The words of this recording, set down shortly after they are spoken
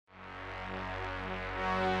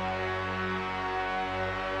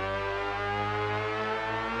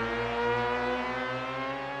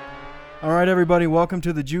All right, everybody, welcome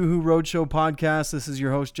to the Juhu Roadshow podcast. This is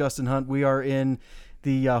your host, Justin Hunt. We are in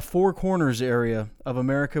the Four Corners area of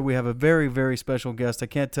America. We have a very, very special guest. I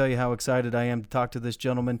can't tell you how excited I am to talk to this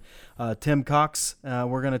gentleman, Tim Cox.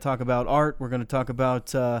 We're going to talk about art. We're going to talk about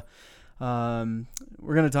technology.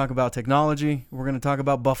 We're going to talk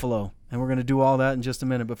about Buffalo, and we're going to do all that in just a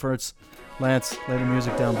minute. But first, Lance, lay the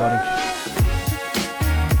music down, buddy.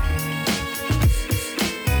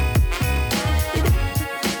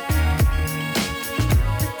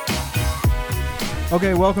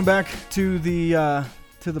 Okay, welcome back to the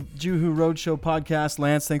Juhu Roadshow podcast.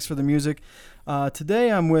 Lance, thanks for the music.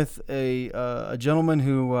 Today I'm with a gentleman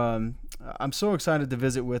who I'm so excited to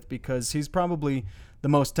visit with because he's probably the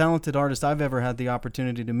most talented artist I've ever had the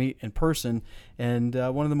opportunity to meet in person, and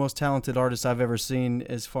one of the most talented artists I've ever seen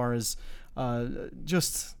as far as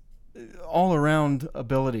just all around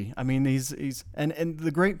ability. I mean, he's and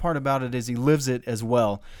the great part about it is he lives it as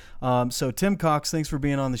well. So Tim Cox, thanks for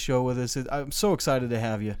being on the show with us. I'm so excited to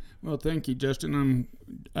have you. Well, thank you, Justin.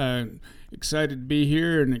 I'm excited to be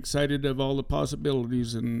here and excited of all the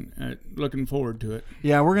possibilities and looking forward to it.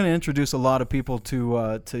 Yeah, we're going to introduce a lot of people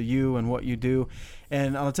to you and what you do.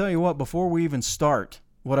 And I'll tell you what, before we even start,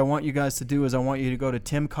 what I want you guys to do is I want you to go to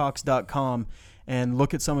timcox.com and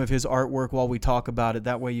look at some of his artwork while we talk about it.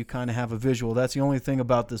 That way you kind of have a visual. That's the only thing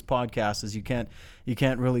about this podcast is you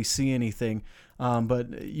can't really see anything.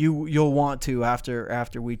 But you'll want to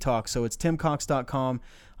after we talk. So it's timcox.com,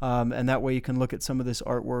 and that way you can look at some of this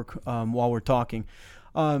artwork while we're talking.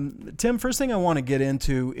 Tim, first thing I want to get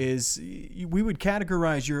into is we would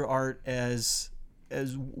categorize your art as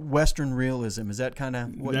Western realism. Is that kind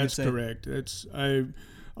of what you say? That's correct. I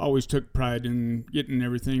always took pride in getting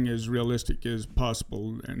everything as realistic as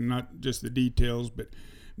possible, and not just the details, but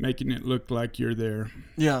making it look like you're there.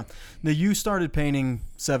 Yeah. Now, you started painting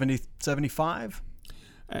 75?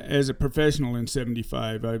 As a professional in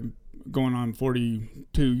 75. I'm going on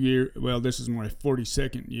 42 years. Well, this is my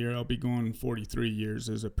 42nd year. I'll be going 43 years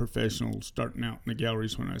as a professional, starting out in the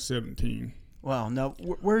galleries when I was 17. Wow. Now,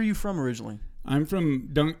 where are you from originally? I'm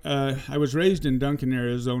from I was raised in Duncan,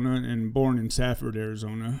 Arizona, and born in Safford,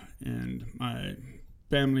 Arizona. And my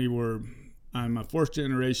family I'm a fourth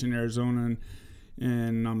generation Arizonan.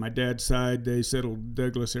 And on my dad's side, they settled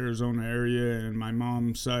Douglas, Arizona area, and my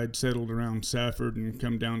mom's side settled around Safford and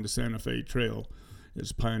come down to Santa Fe Trail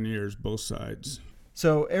as pioneers, both sides.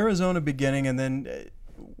 So Arizona beginning, and then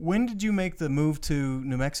when did you make the move to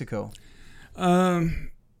New Mexico?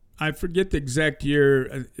 I forget the exact year.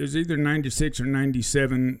 It was either 96 or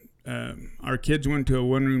 97. Our kids went to a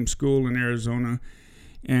one-room school in Arizona,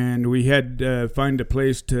 and we had to find a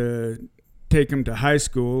place to take them to high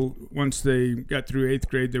school. Once they got through 8th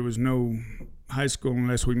grade, there was no high school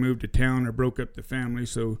unless we moved to town or broke up the family.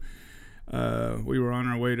 So we were on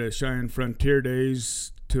our way to Cheyenne Frontier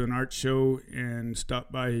Days to an art show and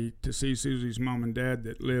stopped by to see Susie's mom and dad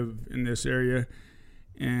that live in this area.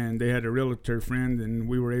 And they had a realtor friend, and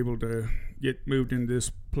we were able to get moved into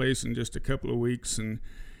this place in just a couple of weeks and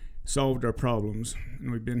solved our problems.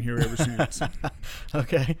 And we've been here ever since.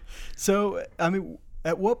 Okay. So, I mean,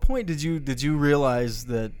 at what point did you realize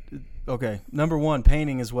that, okay, number one,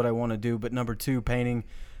 painting is what I want to do, but number two, painting,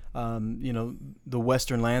 the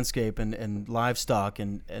Western landscape and livestock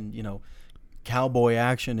and cowboy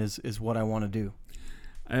action is what I want to do?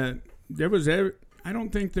 I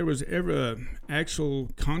don't think there was ever an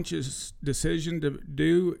actual conscious decision to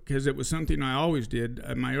do, because it was something I always did.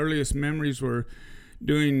 My earliest memories were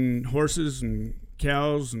doing horses and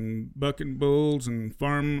cows and bucking bulls and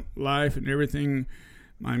farm life and everything.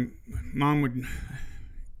 My mom would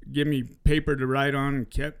give me paper to write on and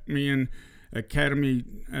kept me in Academy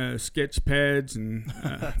sketch pads and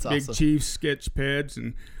Big awesome. Chief sketch pads,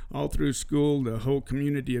 and all through school the whole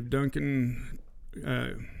community of Duncan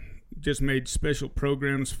just made special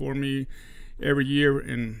programs for me every year.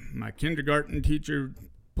 And my kindergarten teacher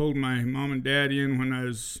pulled my mom and dad in when I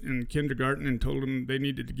was in kindergarten and told them they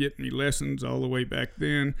needed to get me lessons all the way back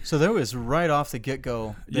then. So there was right off the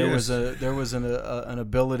get-go, there was an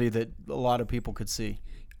ability that a lot of people could see.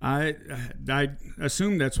 I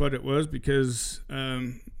assume that's what it was, because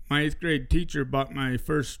my 8th grade teacher bought my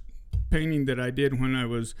first painting that I did when I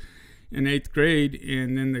was in 8th grade,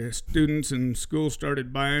 and then the students in school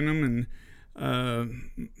started buying them, and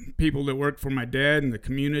people that worked for my dad and the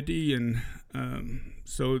community, and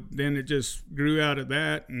so then it just grew out of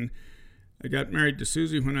that. And I got married to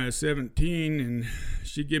Susie when I was 17, and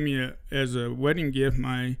she gave me as a wedding gift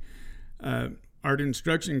my art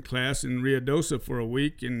instruction class in Ruidoso for a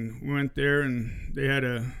week, and we went there, and they had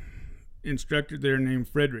a instructor there named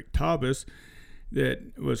Frederick Taubes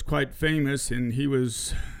that was quite famous, and he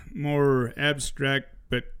was more abstract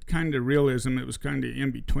but kind of realism. It was kind of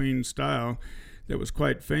in between style that was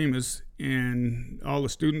quite famous. And all the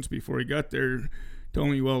students before he got there told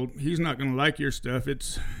me, well, he's not going to like your stuff.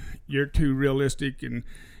 You're too realistic and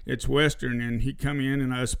it's Western. And he come in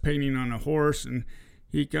and I was painting on a horse, and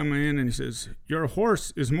he come in and he says, your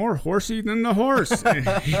horse is more horsey than the horse.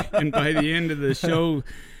 And by the end of the show,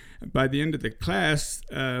 by the end of the class,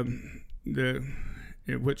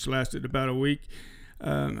 which lasted about a week,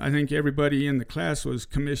 I think everybody in the class was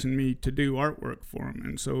commissioned me to do artwork for them.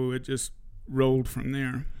 And so it just rolled from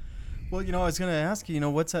there. Well, I was going to ask you,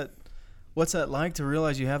 what's that like to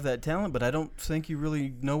realize you have that talent, but I don't think you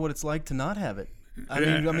really know what it's like to not have it.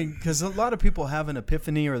 I mean, because a lot of people have an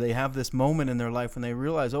epiphany, or they have this moment in their life when they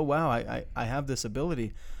realize, oh, wow, I have this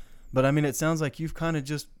ability. But, I mean, it sounds like you've kind of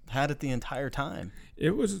just had it the entire time.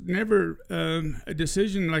 It was never a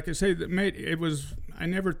decision, like I say, that made it was. I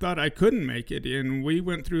never thought I couldn't make it. And we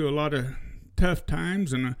went through a lot of tough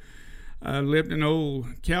times, and lived in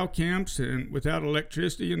old cow camps and without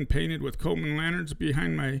electricity, and painted with Coleman lanterns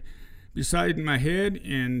beside my head,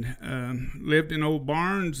 and lived in old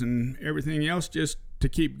barns and everything else just to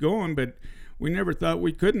keep going. But we never thought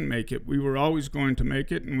we couldn't make it. We were always going to make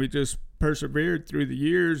it, and we just persevered through the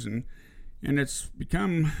years, and it's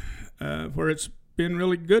become where it's been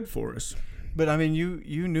really good for us. But I mean,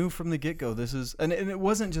 you knew from the get-go this is, and it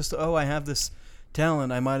wasn't just, oh, I have this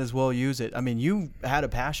talent, I might as well use it. I mean, you had a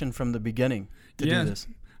passion from the beginning to do this.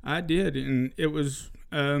 I did, and it was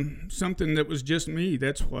something that was just me.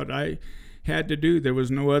 That's what I had to do. There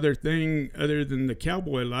was no other thing other than the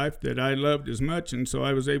cowboy life that I loved as much, and so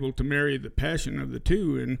I was able to marry the passion of the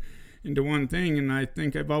two into one thing. And I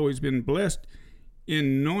think I've always been blessed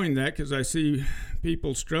in knowing that, because I see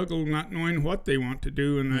people struggle not knowing what they want to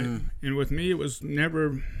do, and with me it was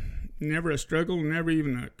never a struggle, never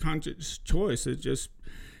even a conscious choice. It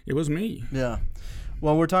was me. Yeah.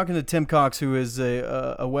 Well, we're talking to Tim Cox, who is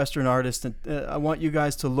a Western artist, and I want you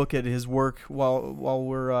guys to look at his work while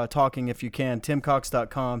we're talking, if you can.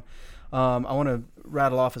 TimCox.com. I want to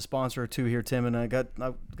rattle off a sponsor or two here, Tim, and I've got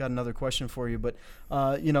another question for you. But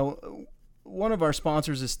one of our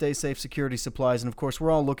sponsors is Stay Safe Security Supplies, and of course, we're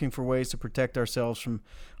all looking for ways to protect ourselves from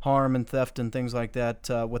harm and theft and things like that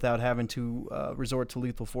without having to resort to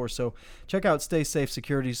lethal force. So check out Stay Safe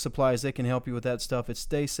Security Supplies. They can help you with that stuff. It's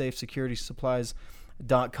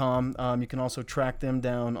StaySafeSecuritySupplies.com. You can also track them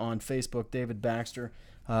down on Facebook. David Baxter,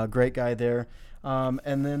 great guy there.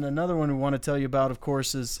 And then another one we want to tell you about, of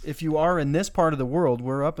course, is if you are in this part of the world,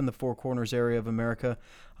 we're up in the Four Corners area of America,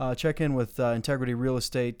 check in with Integrity Real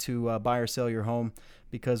Estate to buy or sell your home,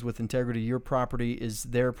 because with Integrity, your property is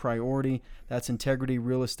their priority. That's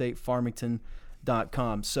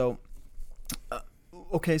IntegrityRealEstateFarmington.com. So,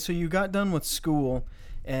 okay, so you got done with school,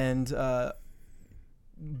 and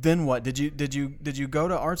then what? Did you go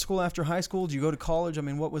to art school after high school? Did you go to college? I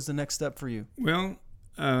mean, what was the next step for you? Well,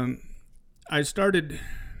 I started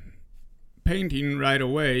painting right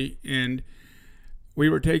away, and we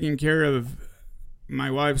were taking care of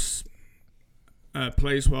my wife's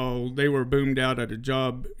place while they were boomed out at a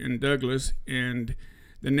job in Douglas, and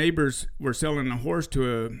the neighbors were selling a horse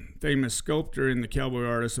to a famous sculptor in the Cowboy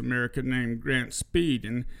Artists of America named Grant Speed,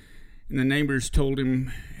 and the neighbors told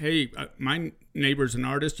him, hey, my neighbor's an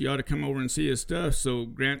artist, you ought to come over and see his stuff. So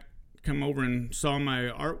Grant come over and saw my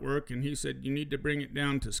artwork, and he said, you need to bring it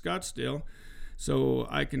down to Scottsdale so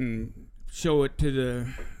I can show it to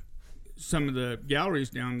some of the galleries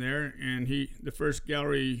down there. And the first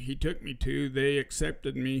gallery he took me to, they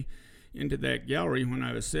accepted me into that gallery when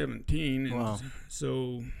I was 17. And wow.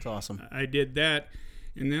 So that's awesome. I did that,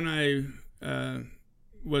 and then I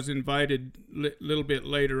was invited a little bit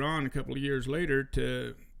later on, a couple of years later,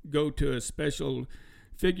 to go to a special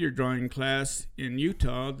figure drawing class in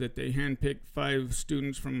Utah that they handpicked 5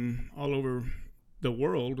 students from all over the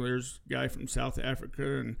world. There's a guy from South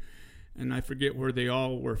Africa, and I forget where they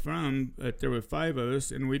all were from, but there were 5 of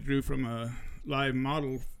us, and we drew from a live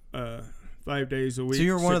model 5 days a week. So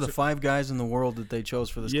you're one of the 5 guys in the world that they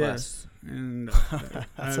chose for this class. Yes, and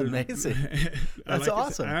that's amazing. That's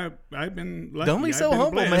awesome. I've been lucky. Don't be so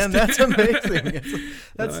humble, man. That's amazing.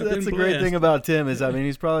 That's the great thing about Tim is,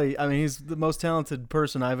 he's the most talented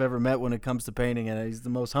person I've ever met when it comes to painting, and he's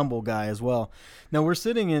the most humble guy as well. Now we're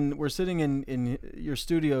sitting in your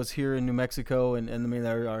studios here in New Mexico, and I mean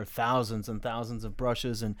there are thousands and thousands of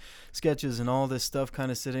brushes and sketches and all this stuff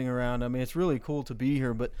kind of sitting around. I mean it's really cool to be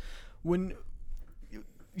here, but when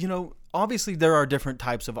obviously there are different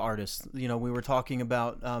types of artists. We were talking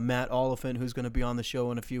about Matt Oliphant, who's going to be on the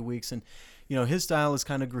show in a few weeks, and his style is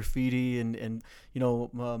kind of graffiti and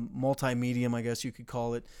multi-medium, I guess you could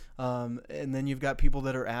call it. And then you've got people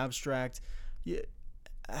that are abstract.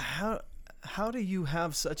 How do you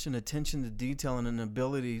have such an attention to detail and an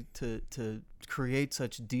ability to create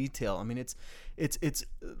such detail? I mean, it's.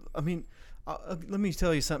 Let me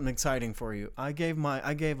tell you something exciting for you. I gave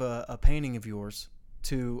a painting of yours,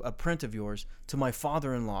 a print of yours, to my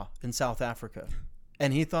father-in-law in South Africa,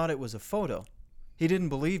 and he thought it was a photo. He didn't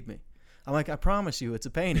believe me. I'm like, I promise you, it's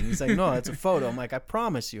a painting. He's like, no, it's a photo. I'm like, I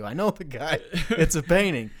promise you, I know the guy. It's a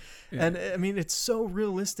painting, yeah. And I mean, it's so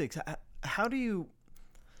realistic. How do you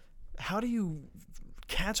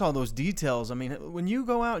catch all those details? I mean, when you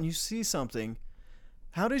go out and you see something,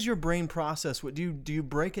 how does your brain process? What do you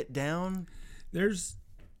break it down?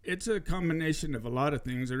 It's a combination of a lot of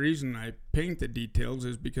things. The reason I paint the details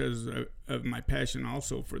is because of my passion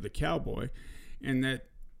also for the cowboy, and that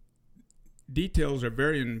details are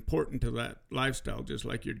very important to that lifestyle, just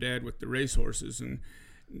like your dad with the racehorses, and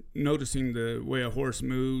noticing the way a horse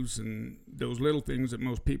moves and those little things that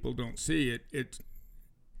most people don't see. It's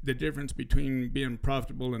the difference between being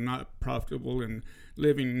profitable and not profitable, and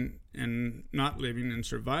living and not living, and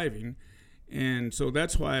surviving. And so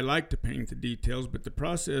that's why I like to paint the details. But the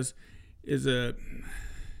process is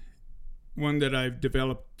one that I've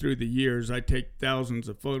developed through the years. I take thousands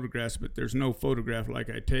of photographs, but there's no photograph like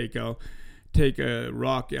I take. I'll take a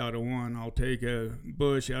rock out of one. I'll take a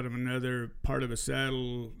bush out of another, part of a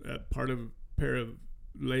saddle, part of a pair of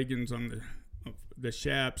leggings on the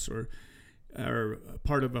chaps, or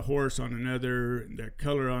part of a horse on another, the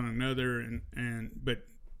color on another, but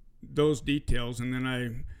those details. And then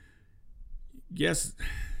I guess,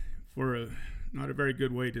 not a very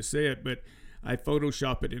good way to say it, but I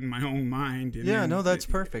Photoshop it in my own mind. That's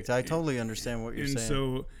perfect. I totally understand what you're saying.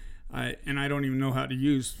 So I don't even know how to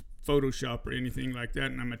use Photoshop or anything like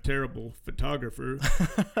that, and I'm a terrible photographer.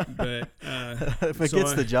 But if it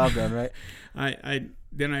gets the job done, right?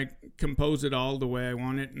 Then I compose it all the way I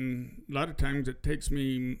want it, and a lot of times it takes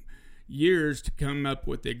me years to come up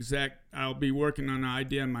with the exact. I'll be working on an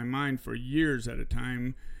idea in my mind for years at a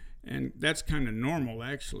time, and that's kind of normal,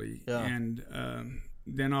 actually. Yeah. And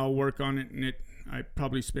then I'll work on it, and I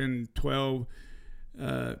probably spend 12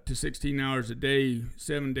 to 16 hours a day,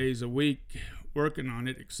 7 days a week, working on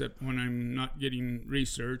it, except when I'm not getting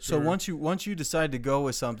research. So once you decide to go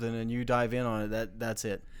with something and you dive in on it, that's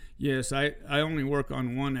it. Yes, I only work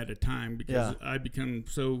on one at a time, because I become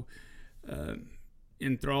so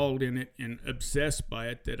enthralled in it and obsessed by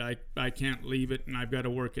it that I can't leave it, and I've got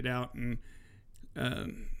to work it out. And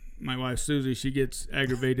my wife Susie, she gets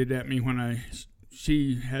aggravated at me when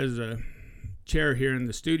she has a chair here in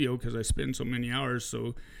the studio because I spend so many hours,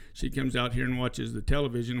 so she comes out here and watches the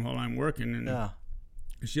television while I'm working, and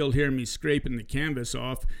she'll hear me scraping the canvas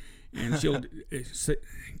off, and she'll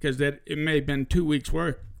because it may have been 2 weeks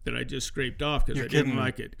work that I just scraped off because I didn't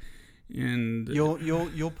like it. And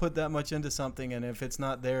you'll put that much into something, and if it's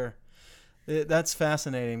not there, that's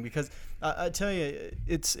fascinating, because I tell you,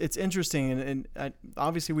 it's interesting, and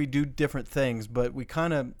obviously we do different things, but we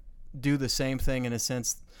kind of do the same thing in a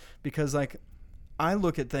sense, because like I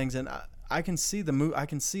look at things and I can see I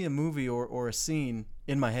can see a movie or a scene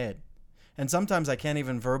in my head, and sometimes I can't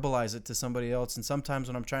even verbalize it to somebody else, and sometimes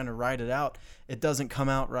when I'm trying to write it out, it doesn't come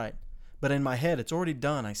out right. But in my head, it's already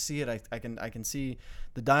done. I see it. I can see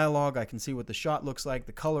the dialogue. I can see what the shot looks like,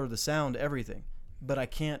 the color, the sound, everything. But I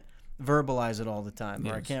can't verbalize it all the time,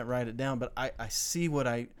 or I can't write it down. But I see what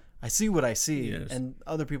I see, yes. And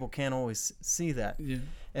other people can't always see that. Yeah.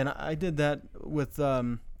 And I did that with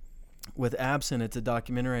Absent. It's a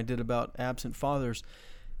documentary I did about absent fathers.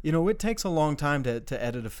 It takes a long time to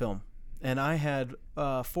edit a film, and I had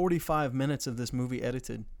 45 minutes of this movie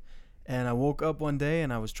edited. And I woke up one day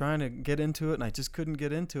and I was trying to get into it, and I just couldn't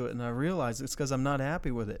get into it. And I realized it's because I'm not happy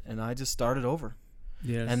with it, and I just started over.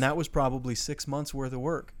 Yes. And that was probably 6 months worth of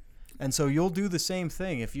work. And so you'll do the same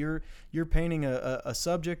thing if you're painting a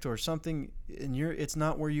subject or something, and it's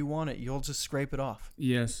not where you want it. You'll just scrape it off.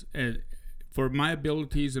 Yes, and for my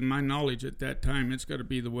abilities and my knowledge at that time, it's got to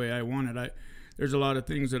be the way I want it. There's a lot of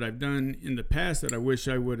things that I've done in the past that I wish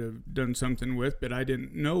I would have done something with, but I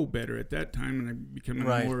didn't know better at that time, and I've become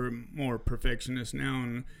more perfectionist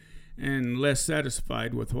now. and less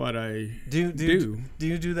satisfied with what I do. Do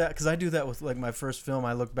you do that? Because I do that with like my first film.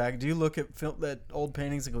 I look back. Do you look at that old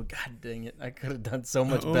paintings and go, God dang it, I could have done so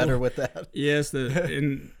much better with that? Yes,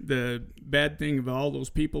 and the bad thing of all those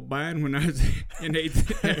people buying when I was in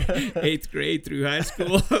eighth grade through high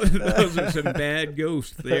school, those are some bad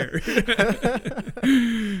ghosts there.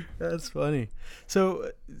 That's funny. So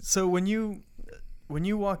when you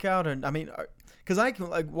walk out, and I mean, because I can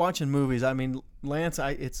like watching movies. I mean, Lance,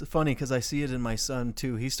 it's funny because I see it in my son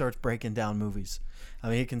too. He starts breaking down movies. I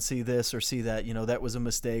mean, he can see this or see that. That was a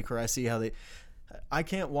mistake, or I see how they. I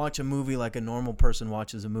can't watch a movie like a normal person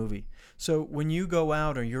watches a movie. So when you go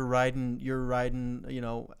out or you're riding,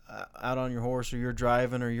 out on your horse, or you're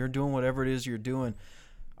driving, or you're doing whatever it is you're doing,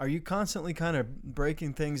 are you constantly kind of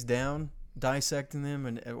breaking things down, dissecting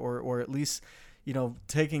them, or at least,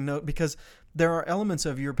 taking note? Because there are elements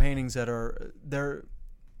of your paintings that are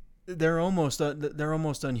they're almost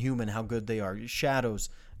unhuman. How good they are. Your shadows,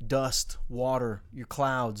 dust, water, your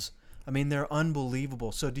clouds. I mean, they're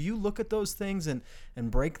unbelievable. So do you look at those things and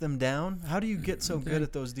break them down? How do you get so good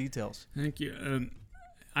at those details? Thank you.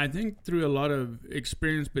 I think through a lot of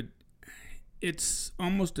experience, but it's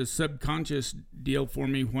almost a subconscious deal for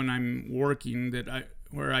me when I'm working,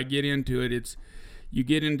 where I get into it. It's you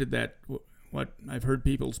get into that, what I've heard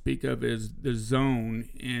people speak of as the zone,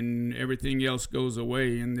 and everything else goes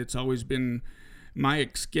away. And it's always been my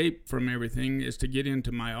escape from everything is to get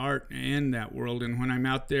into my art and that world. And when I'm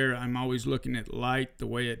out there, I'm always looking at light, the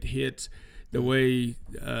way it hits, the way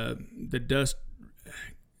the dust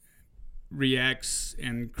reacts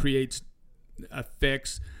and creates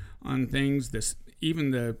effects on things.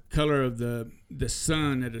 Even the color of the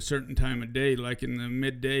sun at a certain time of day, like in the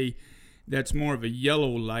midday, that's more of a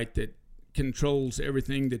yellow light that controls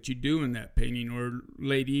everything that you do in that painting, or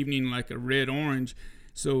late evening like a red-orange.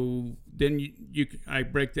 So then I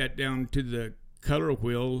break that down to the color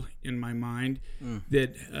wheel in my mind,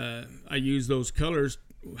 that I use those colors.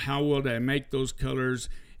 How would I make those colors,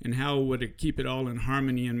 and how would it keep it all in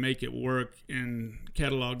harmony and make it work, and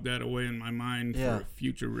catalog that away in my mind for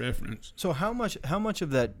future reference. So how much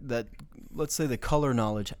of that, let's say the color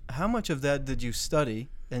knowledge, how much of that did you study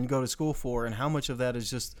and go to school for, and how much of that is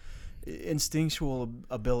just instinctual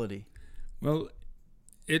ability? Well,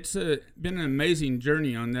 it's been an amazing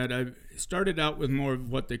journey on that. I started out with more of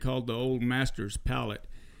what they called the old master's palette,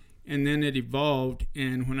 and then it evolved.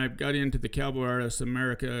 And when I got into the Cowboy Artists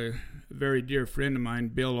America, a very dear friend of mine,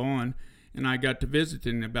 Bill Owen, and I got to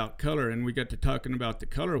visiting about color, and we got to talking about the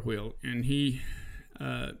color wheel. And he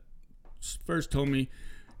first told me,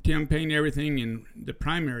 Tim, paint everything in the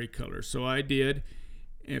primary color. So I did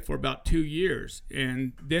for about 2 years.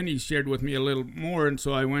 And then he shared with me a little more, and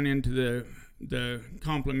so I went into the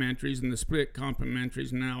complementaries and the split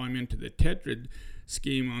complementaries. Now I'm into the tetrad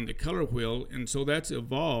scheme on the color wheel, and so that's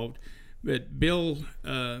evolved. But Bill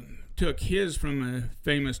took his from a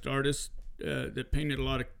famous artist that painted a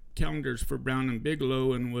lot of calendars for Brown and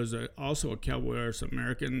Bigelow, and was also a Cowboy Artists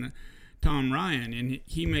American, Tom Ryan, and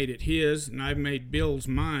he made it his, and I've made Bill's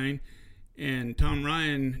mine. And Tom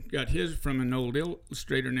Ryan got his from an old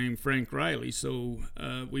illustrator named Frank Riley. So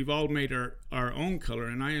we've all made our own color,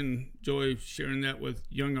 and I enjoy sharing that with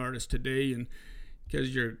young artists today, and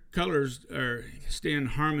because your colors stay in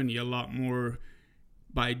harmony a lot more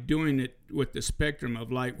by doing it with the spectrum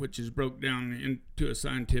of light, which is broke down into a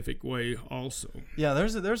scientific way also. Yeah,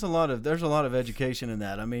 there's a lot of education in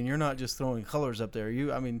that. I mean, you're not just throwing colors up there.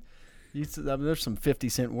 There's some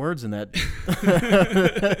 50-cent words in that.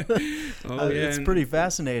 It's pretty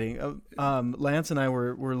fascinating. Lance and I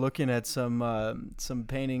were looking at some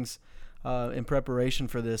paintings in preparation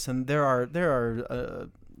for this, and there are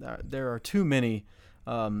too many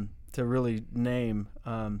to really name.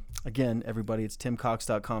 Again, everybody, it's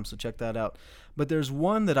timcox.com, so check that out. But there's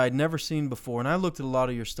one that I'd never seen before, and I looked at a lot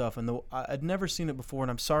of your stuff, and I'd never seen it before,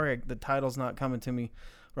 and I'm sorry the title's not coming to me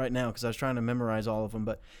right now because I was trying to memorize all of them,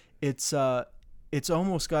 but it's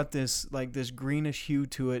almost got this greenish hue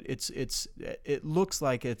to it. It looks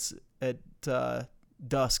like it's at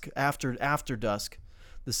dusk, after dusk.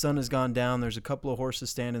 The sun has gone down. There's a couple of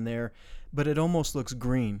horses standing there, but it almost looks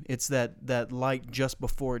green. It's that light just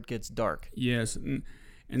before it gets dark. Yes, and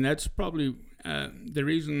that's probably the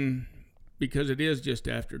reason, because it is just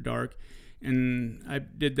after dark. And I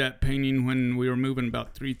did that painting when we were moving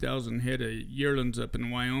about 3,000 head of yearlings up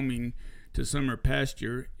in Wyoming to summer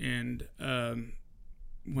pasture, and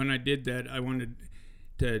when I did that, I wanted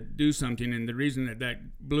to do something, and the reason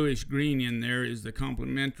that bluish green in there is the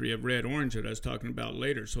complementary of red orange that I was talking about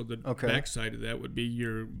later. So the backside of that would be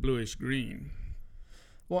your bluish green.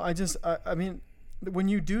 Well, I mean, when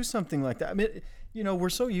you do something like that, I mean, you know, we're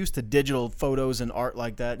so used to digital photos and art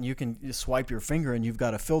like that, and you can just swipe your finger and you've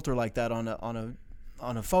got a filter like that on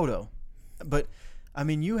a photo. But I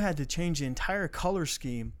mean, you had to change the entire color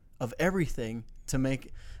scheme of everything to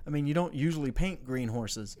make. I mean, you don't usually paint green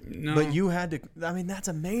horses, No. but you had to. I mean, that's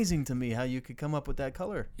amazing to me how you could come up with that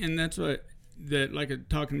color. And that's what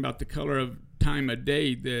talking about the color of time of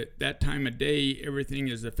day. That time of day, everything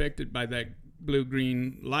is affected by that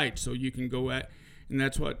blue-green light. So you can go at, and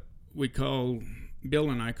that's what Bill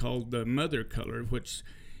and I call the mother color, which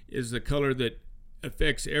is the color that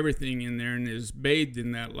affects everything in there and is bathed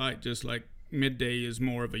in that light, just like midday is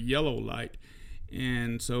more of a yellow light.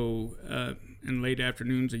 And so, and late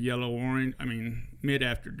afternoon's a yellow-orange,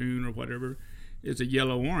 mid-afternoon or whatever is a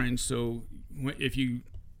yellow-orange. So if you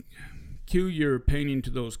cue your painting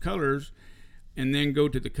to those colors and then go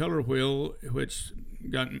to the color wheel, which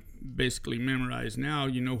got basically memorized now,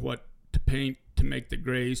 you know what to paint to make the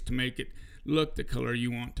grays, to make it look the color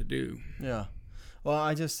you want to do. Yeah. Well,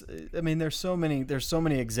 I mean, there's so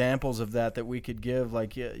many examples of that we could give.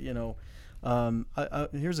 Like, you know,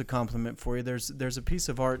 here's a compliment for you. There's a piece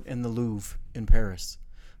of art in the Louvre in Paris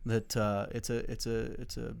that it's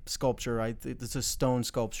a sculpture, right? It's a stone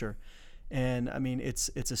sculpture, and I mean, it's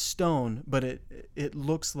a stone, but it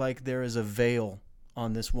looks like there is a veil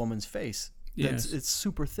on this woman's face. Yes. It's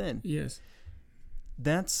super thin. Yes.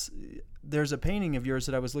 There's a painting of yours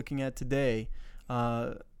that I was looking at today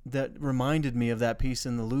that reminded me of that piece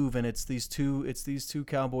in the Louvre, and it's these two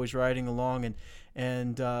cowboys riding along,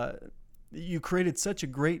 and you created such a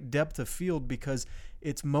great depth of field because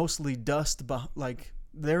it's mostly dust, like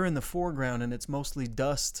they're in the foreground and it's mostly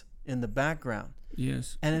dust in the background.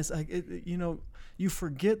 Yes. And it's like, you know, you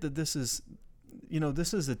forget that this is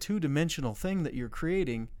a two-dimensional thing that you're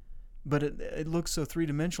creating, but it looks so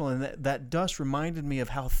three-dimensional, and that dust reminded me of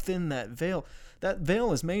how thin that veil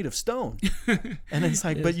is made of stone. And it's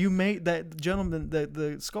like, yes. But you made that gentleman,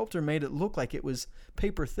 the sculptor made it look like it was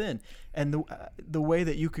paper thin, and the way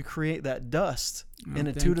that you could create that dust in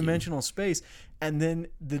a two-dimensional space, and then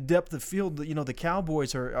the depth of field, you know, the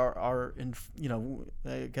cowboys are in, you know,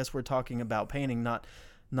 I guess we're talking about painting, not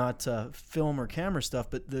film or camera stuff,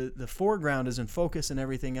 but the foreground is in focus and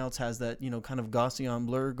everything else has that, you know, kind of Gaussian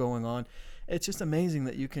blur going on. It's just amazing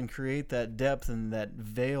that you can create that depth and that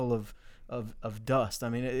veil of dust. I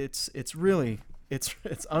mean, it's really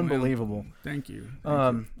unbelievable. Well, thank you.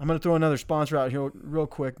 I'm going to throw another sponsor out here real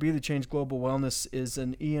quick. Be the Change Global Wellness is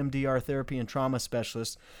an EMDR therapy and trauma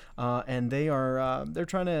specialist, and they're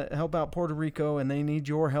trying to help out Puerto Rico, and they need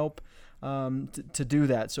your help to do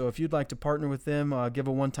that. So if you'd like to partner with them, give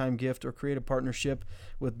a one-time gift or create a partnership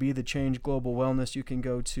with Be the Change Global Wellness, you can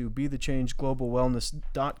go to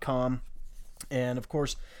BeTheChangeGlobalWellness.com. And of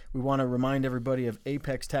course, we want to remind everybody of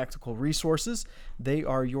Apex Tactical Resources. They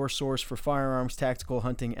are your source for firearms, tactical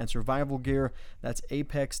hunting, and survival gear. That's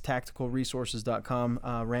ApexTacticalResources.com.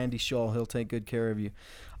 Randy Shull, he'll take good care of you.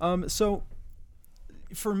 So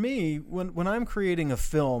for me, when I'm creating a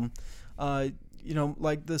film, you know,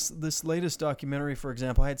 like this latest documentary, for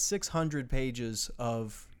example, I had 600 pages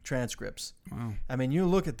of transcripts. Wow. I mean, you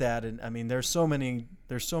look at that, and I mean, there's so many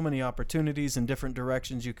opportunities and different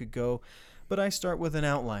directions you could go. But I start with an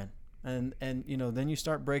outline, and you know, then you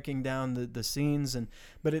start breaking down the scenes,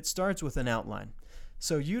 but it starts with an outline.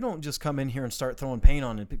 So you don't just come in here and start throwing paint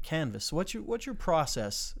on a canvas. What's your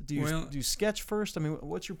process? Do you sketch first? I mean,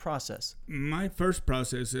 what's your process? My first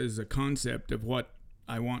process is a concept of what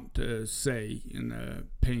I want to say in the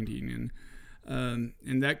painting,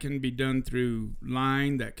 and that can be done through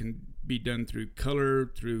line, that can be done through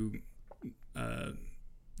color, through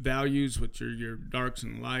values, which are your darks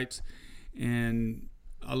and lights, and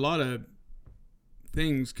a lot of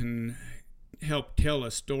things can help tell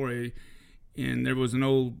a story. And there was an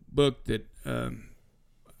old book that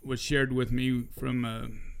was shared with me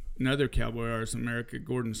from another cowboy artist in America,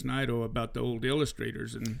 Gordon Snido, about the old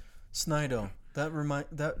illustrators. And Snido, that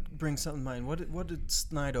brings something to mind. What did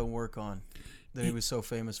Snido work on that he was so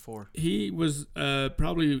famous for? He was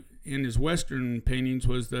probably in his Western paintings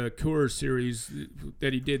was the Coors series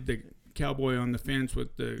that he did, the cowboy on the fence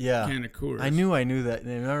with the can of Coors. I knew that.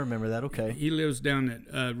 I remember that. Okay. He lives down at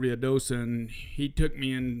Ruidoso, and he took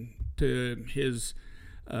me into his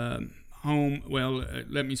home. Well,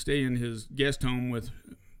 let me stay in his guest home with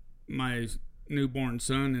my newborn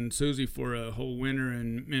son and Susie for a whole winter,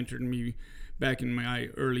 and mentored me back in my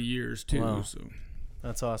early years too. Wow. So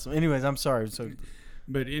that's awesome. Anyways, I'm sorry.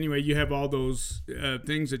 But anyway, you have all those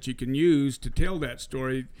things that you can use to tell that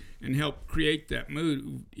story and help create that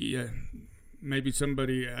mood. Maybe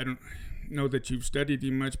somebody, know that you've studied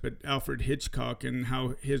him much, but Alfred Hitchcock and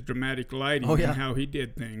how his dramatic lighting and how he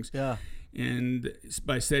did things. Yeah. And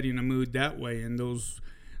by setting a mood that way, and those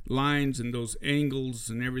lines and those angles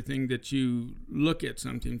and everything that you look at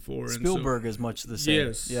something for. Spielberg is much the same.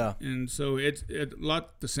 Yes. Yeah. And so it's a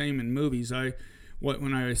lot the same in movies.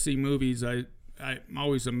 When I see movies, I'm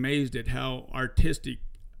always amazed at how artistic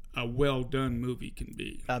a well done movie can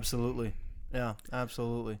be. Absolutely. Yeah,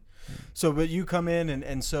 absolutely. So, but you come in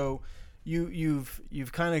and so you've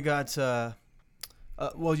kind of got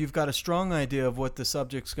you've got a strong idea of what the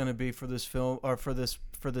subject's going to be for this film or for this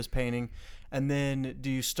painting, and then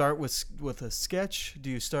do you start with a sketch? Do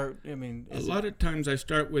you start? I mean, a lot of times I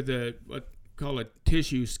start with what call a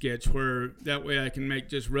tissue sketch, where that way I can make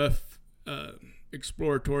just rough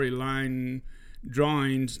exploratory line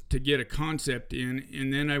drawings to get a concept in,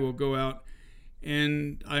 and then I will go out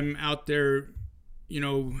and I'm out there,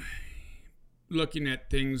 looking at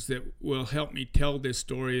things that will help me tell this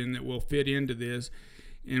story and that will fit into this.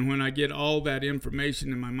 And when I get all that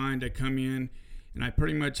information in my mind, I come in and I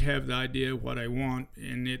pretty much have the idea of what I want,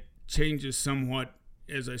 and it changes somewhat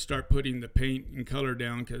as I start putting the paint and color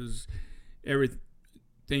down, because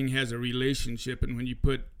everything has a relationship, and when you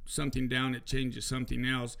put something down, it changes something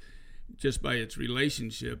else just by its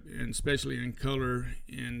relationship, and especially in color.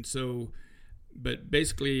 And so, but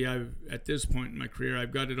basically, at this point in my career,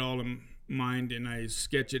 I've got it all in mind, and I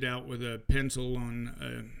sketch it out with a pencil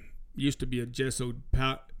on used to be a gessoed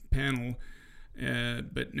panel,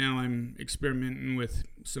 but now I'm experimenting with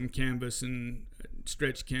some canvas and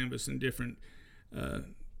stretch canvas and different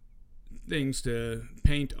things to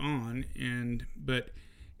paint on, and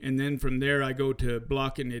then from there I go to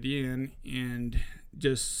blocking it in and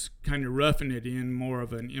just kind of roughing it in, more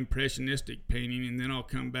of an impressionistic painting, and then I'll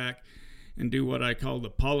come back and do what I call the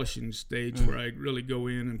polishing stage, where I really go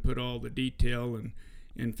in and put all the detail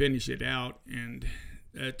and finish it out. And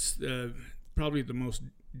that's probably the most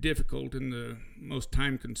difficult and the most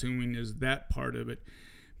time consuming, is that part of it,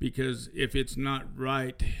 because if it's not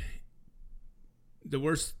right, the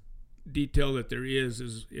worst detail that there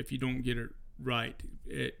is if you don't get it right,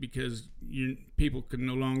 because people can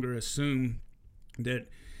no longer assume that,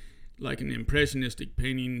 like an impressionistic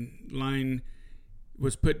painting, line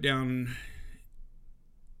was put down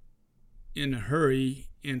in a hurry,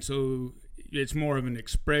 and so it's more of an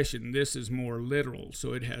expression. This is more literal,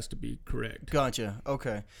 so it has to be correct. Gotcha.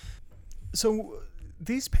 Okay. So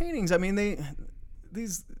these paintings, I mean,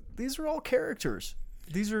 these are all characters.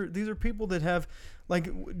 These are people that have, like,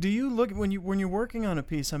 do you look when you're working on a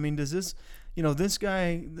piece? I mean, does this, this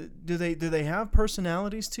guy, do they have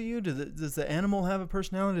personalities to you? Does the animal have a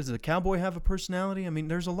personality? Does the cowboy have a personality? I mean,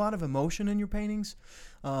 there's a lot of emotion in your paintings.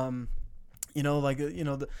 The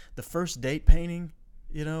first date painting,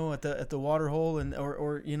 at the water hole, and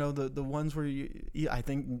or the ones where I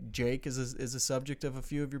think Jake is a subject of a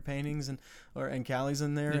few of your paintings, and Callie's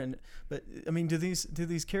in there. Yeah. But I mean, do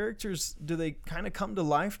these characters, do they kind of come to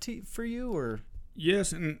life for you, or?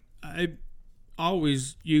 Yes, and I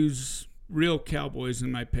always use real cowboys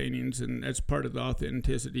in my paintings, and that's part of the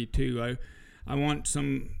authenticity too. I want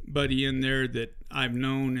somebody in there that I've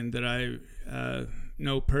known and that I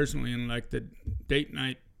know personally, and like the date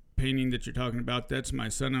night painting that you're talking about, that's my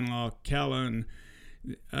son-in-law Calla, and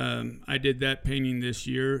I did that painting this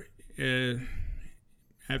year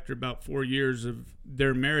after about 4 years of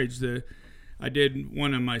their marriage. I did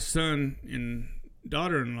one of my son and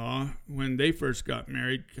daughter-in-law when they first got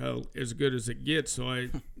married, As Good as It Gets. So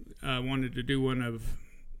I wanted to do one of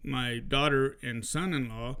my daughter and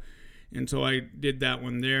son-in-law, and so I did that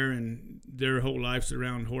one there, and their whole life's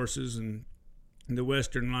around horses and the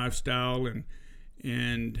Western lifestyle,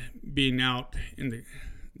 and being out in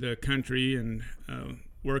the country and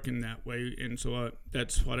working that way. And so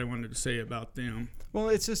that's what I wanted to say about them. Well,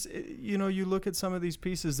 it's just, you look at some of these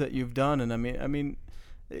pieces that you've done, and I mean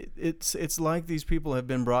it's like these people have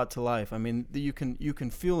been brought to life. I mean, you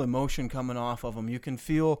can feel emotion coming off of them. You can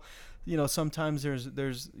feel, sometimes there's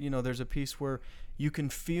a piece where you can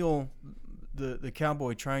feel the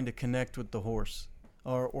cowboy trying to connect with the horse.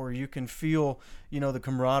 Or you can feel, the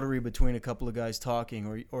camaraderie between a couple of guys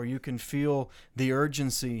talking, or you can feel the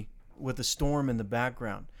urgency with the storm in the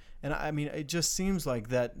background. And I mean, it just seems like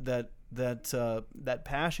that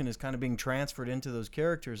passion is kind of being transferred into those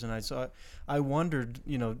characters. And I wondered,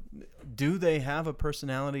 do they have a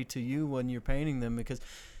personality to you when you're painting them? Because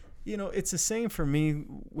it's the same for me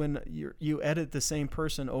when you edit the same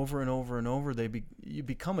person over and over and over. You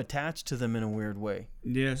become attached to them in a weird way.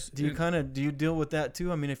 Yes. Do you deal with that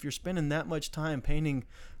too? I mean, if you're spending that much time painting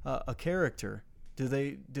a character,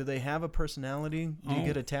 Do they have a personality? Do you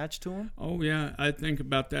get attached to them? Oh yeah, I think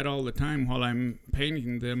about that all the time while I'm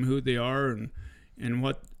painting them, who they are and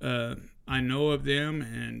what I know of them,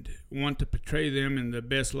 and want to portray them in the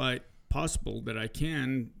best light possible that I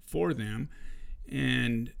can for them,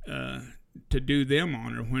 and to do them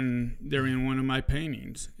honor when they're in one of my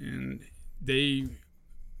paintings. And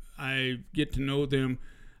I get to know them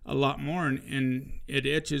a lot more, and it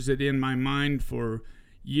etches it in my mind for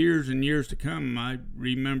years and years to come. I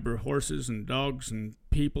remember horses and dogs and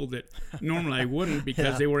people that normally I wouldn't,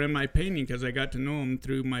 because they were in my painting, because I got to know them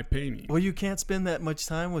through my painting. Well, you can't spend that much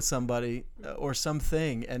time with somebody or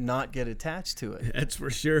something and not get attached to it. That's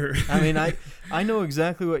for sure. I mean, I know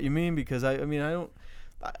exactly what you mean, because I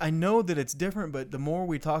know that it's different, but the more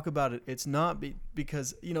we talk about it, it's not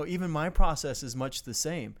because, even my process is much the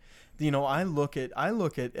same. I look at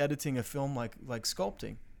editing a film like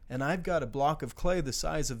sculpting, and I've got a block of clay the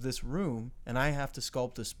size of this room, and I have to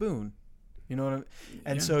sculpt a spoon. You know what I mean?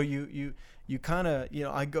 And so you kind of,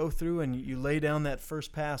 I go through and you lay down that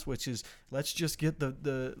first pass, which is, let's just get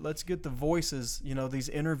let's get the voices, these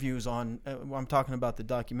interviews on, I'm talking about the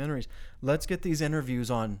documentaries. Let's get these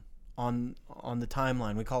interviews on the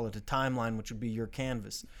timeline. We call it a timeline, which would be your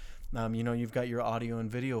canvas. You've got your audio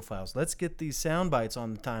and video files. Let's get these sound bites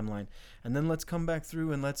on the timeline, and then let's come back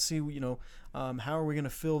through and let's see, how are we going to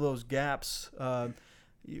fill those gaps?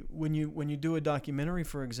 When you do a documentary,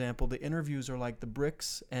 for example, the interviews are like the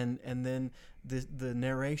bricks, and then the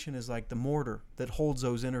narration is like the mortar that holds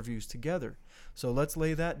those interviews together. So let's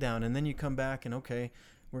lay that down, and then you come back and, okay,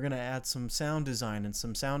 we're going to add some sound design and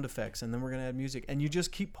some sound effects, and then we're going to add music, and you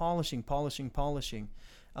just keep polishing.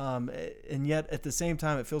 And yet at the same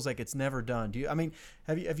time, it feels like it's never done.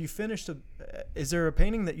 Have you finished is there a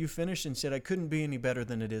painting that you finished and said, I couldn't be any better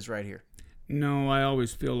than it is right here? No, I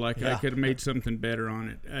always feel like I could have made something better on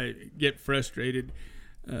it. I get frustrated.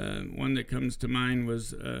 One that comes to mind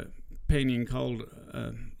was a painting called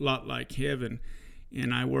Lot Like Heaven.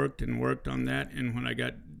 And I worked on that, and when I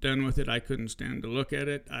got done with it, I couldn't stand to look at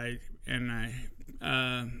it. And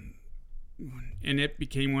it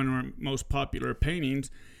became one of our most popular paintings,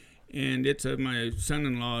 and it's of my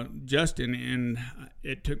son-in-law Justin, and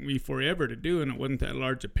it took me forever to do, and it wasn't that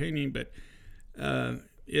large a painting, but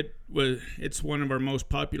it's one of our most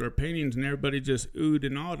popular paintings, and everybody just oohed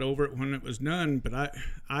and awed over it when it was done. But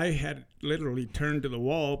I had literally turned to the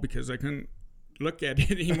wall because I couldn't look at it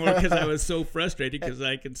anymore, because I was so frustrated, because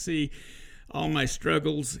I could see all my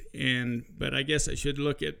struggles. But I guess I should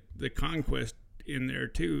look at the conquest in there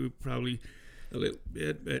too, probably a little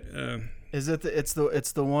bit. But is it it's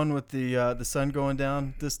the one with the sun going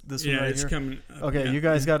down? This one right it's here? Coming up. Okay, Yeah. you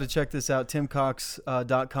guys got to check this out.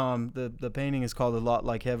 TimCox.com. The painting is called A Lot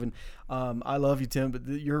Like Heaven. I love you, Tim, but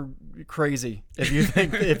you're crazy if you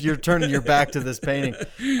think if you're turning your back to this painting.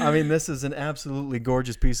 I mean, this is an absolutely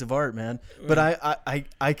gorgeous piece of art, man. But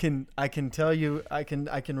I can tell you, I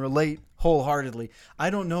can relate wholeheartedly.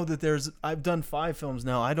 I don't know that I've done 5 films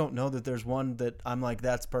now. I don't know that there's one that I'm like,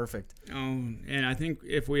 that's perfect. Oh, and I think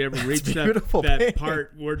if we ever reach that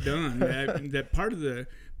part, we're done. That part of the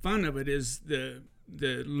fun of it is the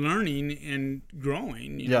learning and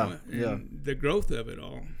growing, the growth of it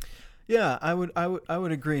all. Yeah, I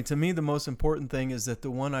would agree. To me, the most important thing is that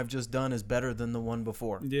the one I've just done is better than the one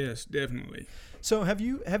before. Yes, definitely. So have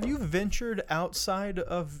you very outside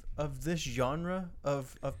of this genre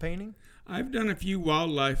of painting? I've done a few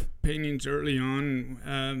wildlife paintings early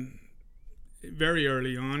on, very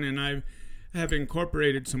early on, and I have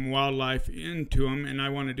incorporated some wildlife into them, and I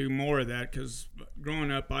want to do more of that, because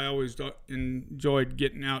growing up I always enjoyed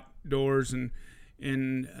getting outdoors, and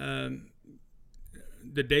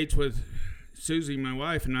the dates with Susie, my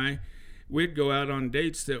wife, and we'd go out on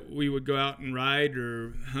dates that we would go out and ride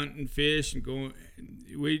or hunt and fish and go.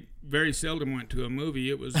 We very seldom went to a movie.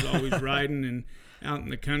 It was always riding and out in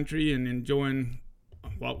the country and enjoying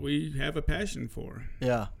what we have a passion for.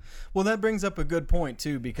 Yeah. Well, that brings up a good point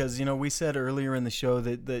too, because we said earlier in the show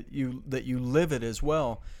that you live it as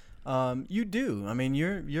well. You do. I mean,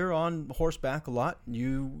 you're on horseback a lot. I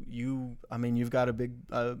mean, you've got a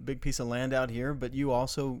big piece of land out here, but you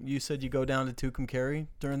said you go down to Tucumcari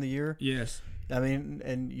during the year. Yes. I mean,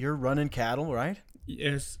 and you're running cattle, right?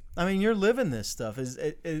 Yes. I mean, you're living this stuff.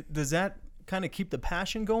 Does that kind of keep the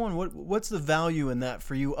passion going? What's the value in that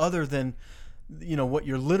for you, other than what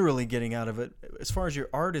you're literally getting out of it? As far as your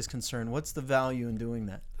art is concerned, what's the value in doing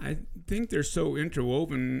that? I think they're so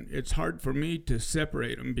interwoven, it's hard for me to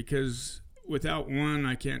separate them, because without one,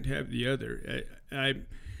 I can't have the other.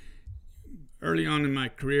 early on in my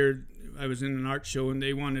career, I was in an art show, and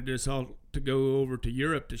they wanted us all to go over to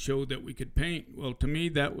Europe to show that we could paint. Well, to me,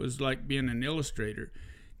 that was like being an illustrator.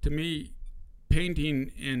 To me,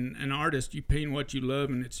 painting and an artist, you paint what you love,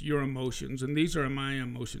 and it's your emotions. And these are my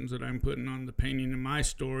emotions that I'm putting on the painting, and my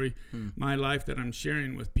story, my life that I'm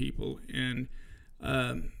sharing with people. And,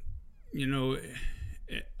 you know,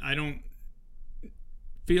 I don't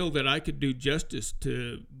feel that I could do justice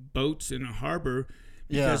to boats in a harbor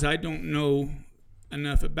because I don't know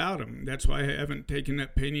enough about them. That's why I haven't taken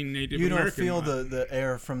up painting Native American. You don't feel the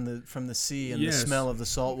air from the sea and the smell of the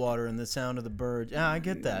salt water and the sound of the birds. Yeah, I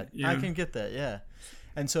get that. Yeah. I can get that. Yeah,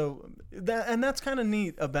 and so that's kind of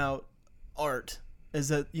neat about art, is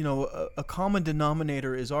that, you know, a common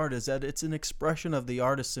denominator is art, is that it's an expression of the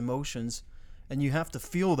artist's emotions, and you have to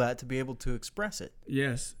feel that to be able to express it.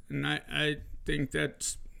 Yes, and I think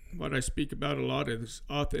that's what I speak about a lot, is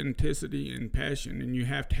authenticity and passion, and you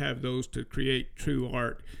have to have those to create true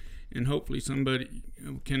art. And hopefully somebody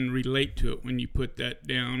can relate to it when you put that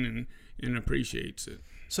down and appreciates it.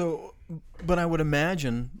 So, but I would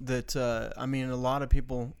imagine that, I mean, a lot of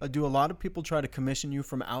people try to commission you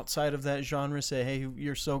from outside of that genre, say, hey,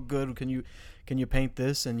 you're so good, can you paint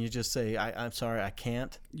this? And you just say, I'm sorry, I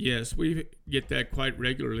can't? Yes, we get that quite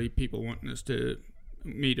regularly, people wanting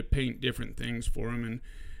me to paint different things for them, and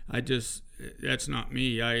that's not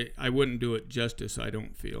me. I wouldn't do it justice, I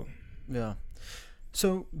don't feel. Yeah.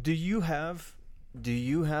 So do you have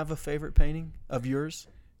a favorite painting of yours?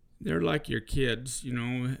 They're like your kids, you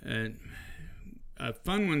know. A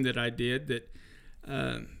fun one that I did that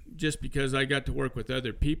just because I got to work with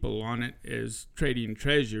other people on it is Trading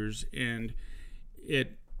Treasures, and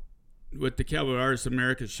with the Cowboy Artists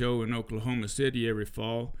America show in Oklahoma City every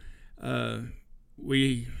fall,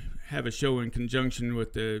 we have a show in conjunction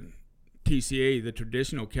with the TCA, the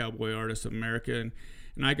Traditional Cowboy Artists of America, and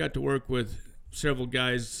I got to work with several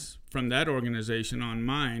guys from that organization on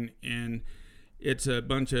mine, and it's a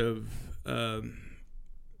bunch of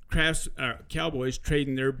cowboys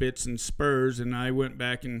trading their bits and spurs, and I went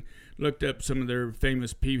back and looked up some of their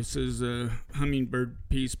famous pieces, a Hummingbird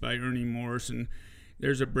piece by Ernie Morse, and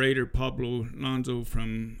there's a braider, Pablo Lanzo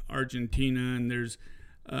from Argentina, and there's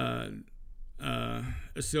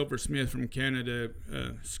a silversmith from Canada,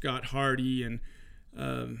 Scott Hardy, and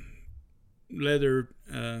leather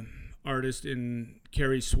artist in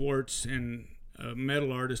Kerry Swartz, and a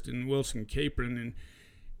metal artist in Wilson Capron,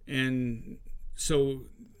 and so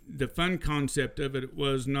the fun concept of it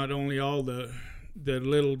was not only all the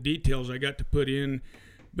little details I got to put in,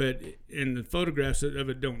 but in the photographs of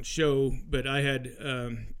it don't show, but I had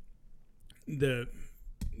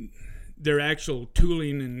their actual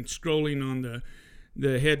tooling and scrolling on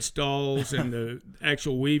the head stalls and the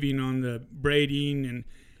actual weaving on the braiding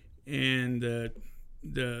and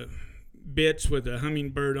the bits with a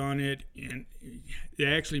hummingbird on it, and it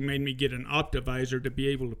actually made me get an Optivisor to be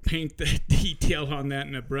able to paint the detail on that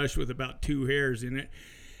in a brush with about 2 hairs in it.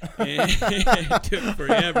 And it took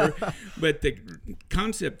forever, but the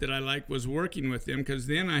concept that I liked was working with them, because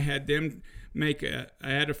then I had them I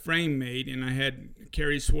had a frame made, and I had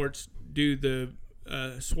Kerry Swartz do the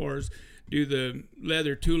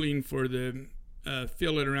leather tooling for the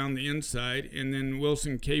fillet around the inside, and then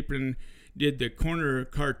Wilson Capron did the corner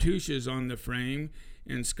cartouches on the frame,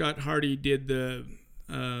 and Scott Hardy did the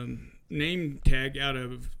name tag out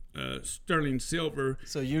of sterling silver.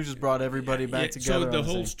 So you just brought everybody back together. So the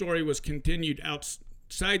whole story was continued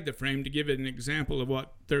outside the frame to give it an example of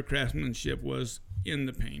what their craftsmanship was in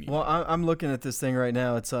the painting. Well, I'm looking at this thing right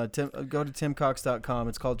now. It's go to timcox.com.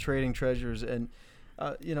 It's called Trading Treasures, and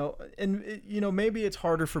maybe it's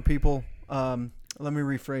harder for people. Let me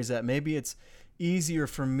rephrase that. Maybe it's easier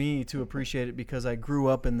for me to appreciate it because I grew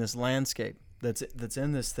up in this landscape that's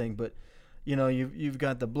in this thing. But you know, you've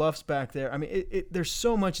got the bluffs back there. I mean, there's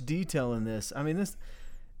so much detail in this. I mean,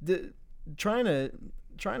 trying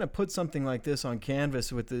to put something like this on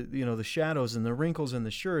canvas with the shadows and the wrinkles and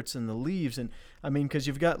the shirts and the leaves, and I mean, because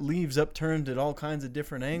you've got leaves upturned at all kinds of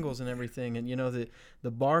different angles and everything, and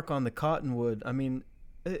the bark on the cottonwood. I mean,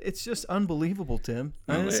 it's just unbelievable, Tim.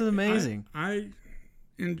 This is amazing. I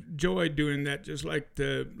enjoy doing that, just like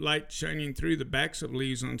the light shining through the backs of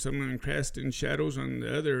leaves on some and casting shadows on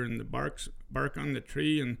the other, and the bark on the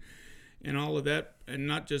tree, and all of that, and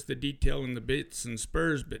not just the detail in the bits and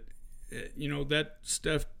spurs, but that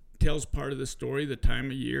stuff tells part of the story, the time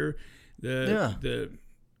of year, the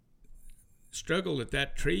struggle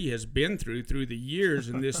that tree has been through the years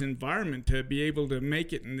in this environment to be able to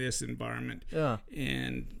make it in this environment. Yeah.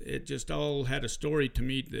 And it just all had a story to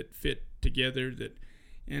me that fit together.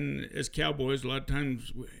 And as cowboys, a lot of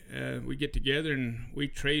times we get together and we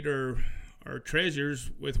trade our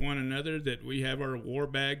treasures with one another, that we have our war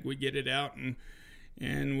bag, we get it out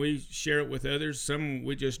and we share it with others. Some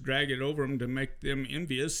we just drag it over them to make them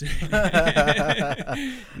envious. And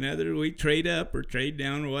others we trade up or trade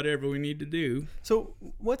down or whatever we need to do. So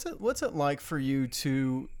what's it like for you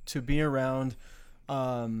to be around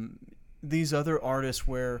these other artists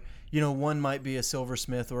where, one might be a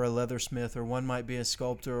silversmith or a leathersmith, or one might be a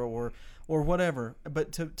sculptor or whatever,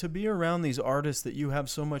 but to be around these artists that you have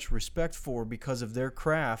so much respect for because of their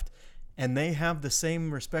craft, and they have the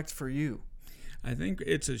same respect for you? I think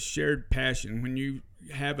it's a shared passion. When you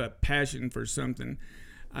have a passion for something,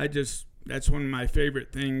 that's one of my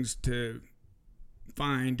favorite things to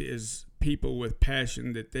find is people with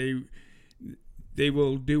passion, that they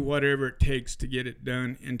will do whatever it takes to get it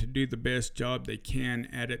done and to do the best job they can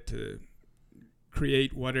at it, to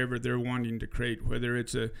create whatever they're wanting to create, whether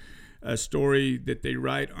it's a story that they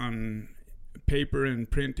write on paper and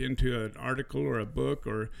print into an article or a book,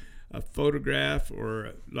 or a photograph,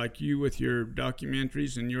 or like you with your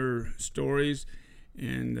documentaries and your stories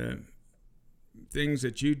and things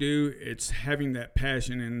that you do. It's having that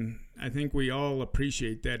passion, and I think we all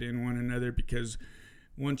appreciate that in one another, because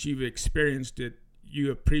once you've experienced it, you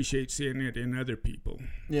appreciate seeing it in other people.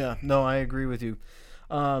 Yeah, no, I agree with you.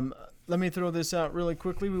 Let me throw this out really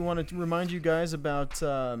quickly. We wanted to remind you guys about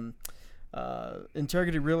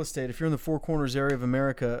Integrity Real Estate. If you're in the Four Corners area of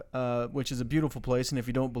America, which is a beautiful place, and if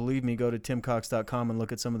you don't believe me, go to timcox.com and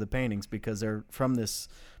look at some of the paintings, because they're from this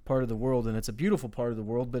part of the world, and it's a beautiful part of the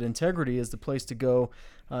world. But Integrity is the place to go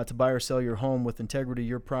to buy or sell your home. With Integrity,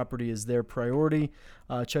 your property is their priority.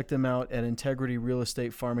 Check them out at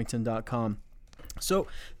integrityrealestatefarmington.com. So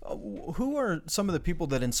who are some of the people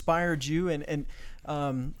that inspired you? And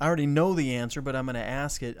I already know the answer, but I'm going to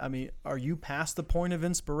ask it. I mean, are you past the point of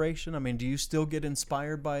inspiration? I mean, do you still get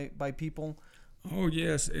inspired by people? Oh,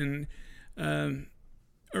 yes. And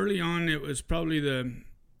early on, it was probably the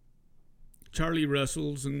Charlie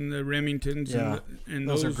Russells and the Remingtons. Yeah, and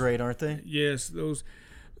those are great, aren't they? Yes, those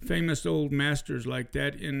famous old masters like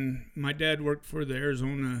that. And my dad worked for the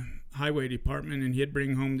Arizona Highway Department, and he'd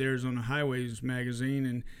bring home the Arizona Highways magazine,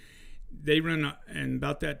 and they run. And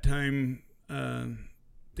about that time,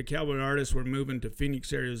 the Cowboy Artists were moving to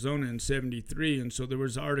Phoenix, Arizona in '73, and so there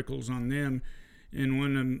was articles on them. And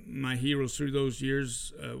one of my heroes through those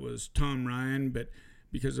years was Tom Ryan, but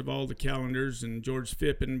because of all the calendars, and George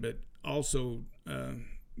Phippen, but also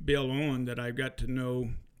Bill Owen, that I got to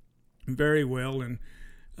know very well. And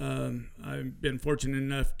I've been fortunate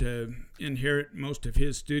enough to inherit most of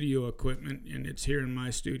his studio equipment, and it's here in my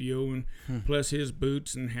studio, and plus his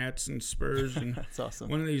boots and hats and spurs. And that's awesome.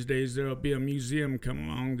 One of these days there'll be a museum come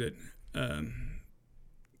along that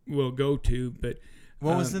we'll go to. But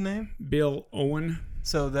what was the name? Bill Owen.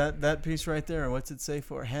 So that piece right there, what's it say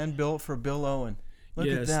for? Hand built for Bill Owen. Look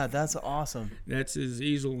at that. That's awesome. That's his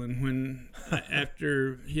easel. And when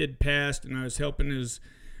after he had passed and I was helping his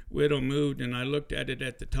widow moved, and I looked at it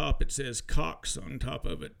at the top, it says Cox on top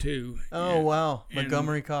of it too. Oh, and, wow.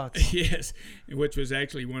 Montgomery Cox. Yes, which was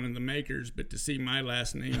actually one of the makers, but to see my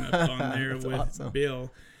last name up on there with awesome.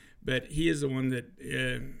 Bill. But he is the one that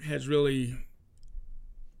has really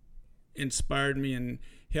inspired me and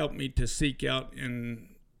helped me to seek out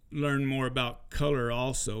and learn more about color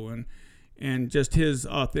also, and just his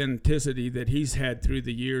authenticity that he's had through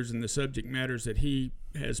the years, and the subject matters that he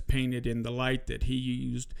has painted in the light that he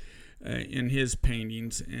used in his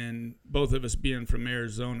paintings. And both of us being from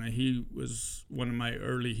Arizona, he was one of my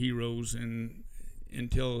early heroes, and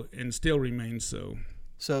still remains so.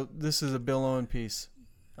 So this is a Bill Owen piece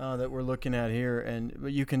that we're looking at here, and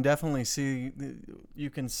you can definitely see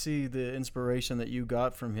the inspiration that you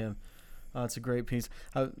got from him. It's a great piece.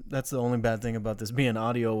 That's the only bad thing about this being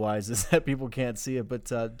audio-wise, is that people can't see it.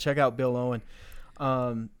 But check out Bill Owen.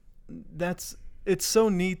 It's so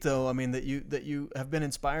neat, though. I mean, that you have been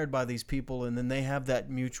inspired by these people, and then they have that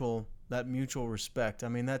mutual respect. I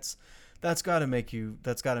mean, that's got to make you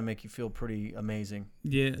feel pretty amazing.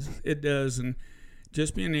 Yes, it does, and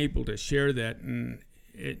just being able to share that, and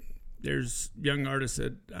there's young artists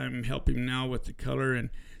that I'm helping now with the color, and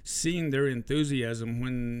seeing their enthusiasm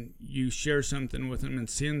when you share something with them and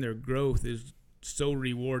seeing their growth is so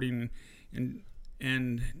rewarding.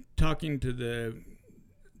 And talking to the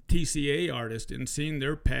TCA artist and seeing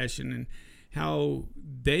their passion and how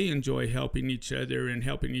they enjoy helping each other and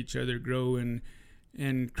helping each other grow, and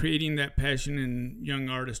creating that passion in young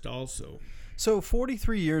artists also. So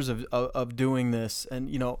 43 years of doing this, and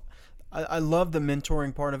I love the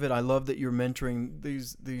mentoring part of it. I love that you're mentoring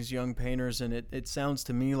these young painters, and it sounds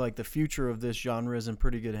to me like the future of this genre is in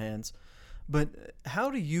pretty good hands. But how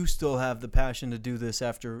do you still have the passion to do this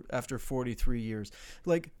after 43 years?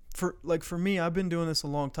 For me, I've been doing this a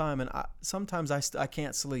long time, and sometimes I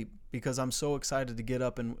can't sleep because I'm so excited to get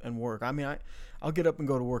up and work. I mean, I'll get up and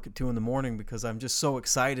go to work at 2 a.m. because I'm just so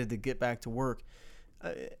excited to get back to work.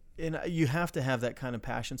 And you have to have that kind of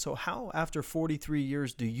passion. So how, after 43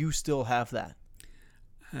 years, do you still have that?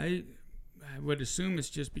 I would assume it's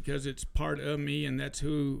just because it's part of me, and that's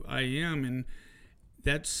who I am, and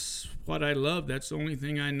that's what I love. That's the only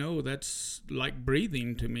thing I know. That's like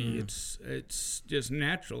breathing to me. It's just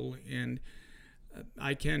natural, and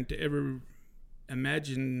I can't ever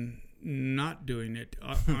imagine not doing it,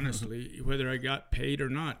 honestly, whether I got paid or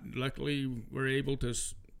not. Luckily, we're able to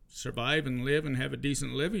survive and live and have a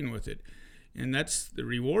decent living with it, and that's the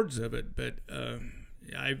rewards of it. But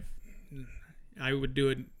I would do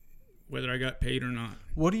it whether I got paid or not.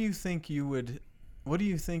 What do you think you would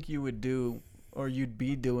do, or you'd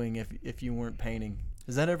be doing if you weren't painting?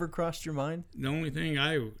 Has that ever crossed your mind? The only thing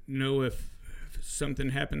I know, if something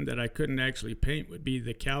happened that I couldn't actually paint, would be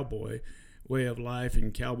the cowboy way of life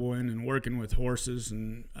and cowboying and working with horses.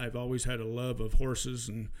 And I've always had a love of horses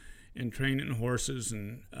and training horses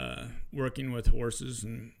and working with horses.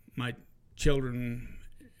 And my children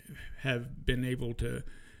have been able to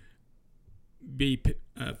be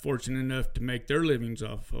fortunate enough to make their livings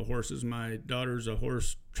off of horses. My daughter's a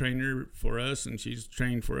horse trainer for us, and she's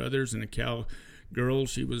trained for others, and a cowgirl.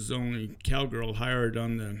 She was the only cowgirl hired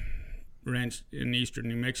on the ranch in eastern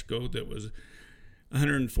New Mexico that was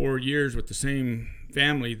 104 years with the same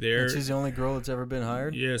family there. And she's the only girl that's ever been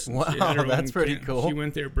hired? Yes. Wow, that's pretty cool. She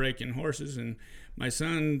went there breaking horses, and my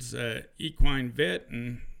son's equine vet,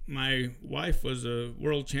 and my wife was a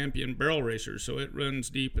world champion barrel racer, so it runs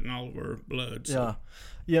deep in all of our blood. So.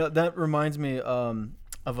 Yeah, that reminds me of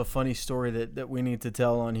a funny story that we need to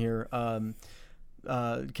tell on here.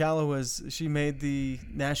 Calla she made the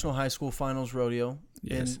National High School Finals Rodeo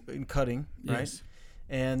in cutting, right? Yes.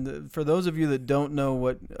 And for those of you that don't know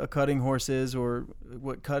what a cutting horse is or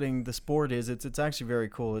what cutting the sport is, it's actually very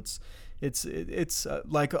cool. It's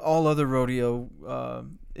like all other rodeo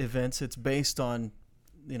events. It's based on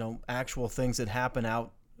actual things that happen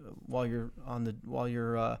out while you're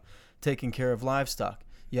taking care of livestock.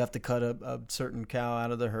 You have to cut a certain cow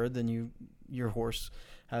out of the herd, then your horse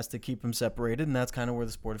has to keep them separated, and that's kind of where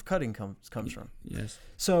the sport of cutting comes from. Yes.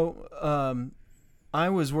 So I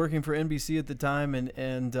was working for NBC at the time,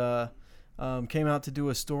 and came out to do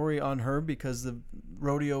a story on her because the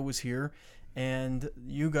rodeo was here, and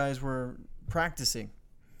you guys were practicing.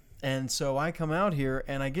 And so I come out here,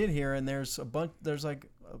 and I get here, and there's like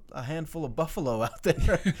a handful of buffalo out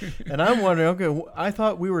there. And I'm wondering, okay, I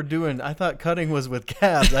thought cutting was with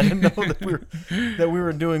calves. I didn't know that we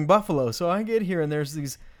were doing buffalo. So I get here, and there's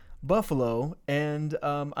these buffalo, and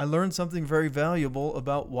I learned something very valuable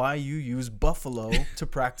about why you use buffalo to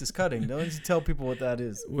practice cutting. Don't you tell people what that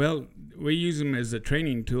is? Well, we use them as a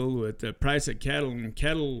training tool with the price of cattle, and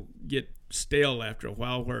cattle get stale after a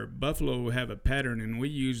while, where buffalo have a pattern, and we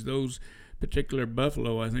use those particular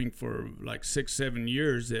buffalo, I think, for like 6-7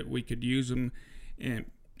 years, that we could use them and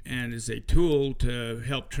as a tool to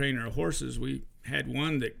help train our horses. We had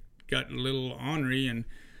one that got a little ornery, and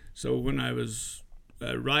so when I was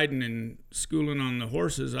riding and schooling on the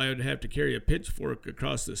horses, I would have to carry a pitchfork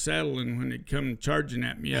across the saddle, and when they'd come charging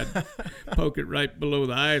at me, I'd poke it right below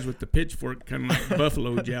the eyes with the pitchfork, kind of like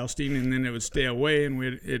buffalo jousting, and then it would stay away, and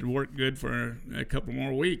it'd work good for a couple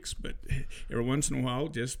more weeks. But every once in a while,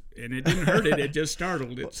 and it didn't hurt it, it just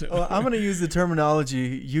startled it. So. Well, I'm going to use the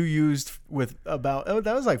terminology you used that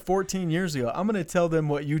was like 14 years ago. I'm going to tell them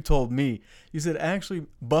what you told me. You said, actually,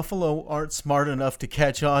 buffalo aren't smart enough to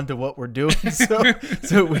catch on to what we're doing,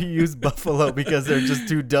 so we use buffalo because they're just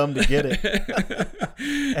too dumb to get it.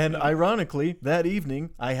 And ironically, that evening,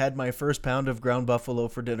 I had my first pound of ground buffalo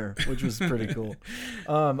for dinner, which was pretty cool.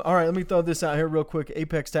 All right, let me throw this out here real quick.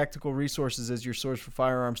 Apex Tactical Resources is your source for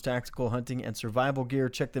firearms, tactical, hunting, and survival gear.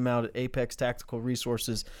 Check them out at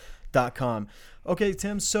apextacticalresources.com. Okay,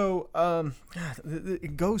 Tim, so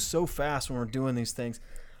it goes so fast when we're doing these things.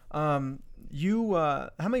 How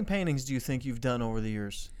many paintings do you think you've done over the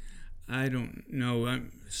years? I don't know.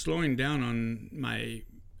 I'm slowing down on my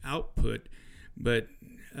output, but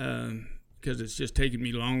because it's just taking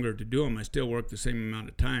me longer to do them. I still work the same amount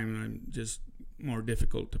of time, and I'm just more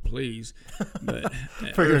difficult to please. But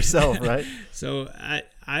for yourself, right? So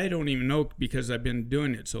I don't even know, because I've been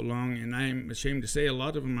doing it so long, and I'm ashamed to say a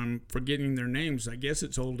lot of them I'm forgetting their names. I guess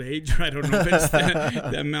it's old age. I don't know if it's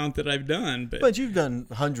the amount that I've done. But you've done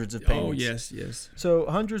hundreds of paintings. Oh, yes. So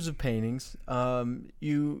hundreds of paintings.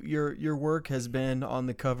 Your work has been on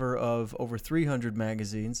the cover of over 300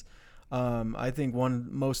 magazines. I think one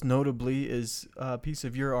most notably is a piece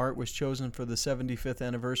of your art was chosen for the 75th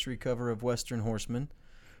anniversary cover of Western Horseman,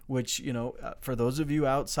 which, for those of you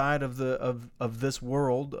outside of the of this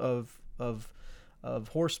world of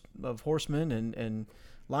horsemen and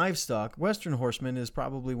livestock, Western Horseman is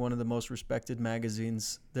probably one of the most respected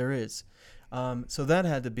magazines there is. So that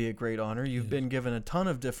had to be a great honor. You've been given a ton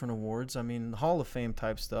of different awards. I mean, Hall of Fame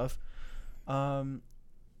type stuff.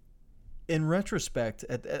 In retrospect,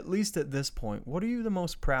 at least at this point, what are you the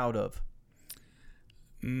most proud of?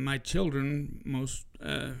 My children, most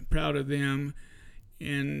proud of them.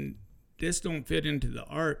 And this don't fit into the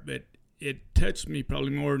art, but it touched me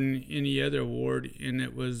probably more than any other award, and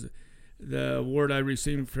it was the award I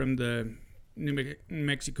received from the New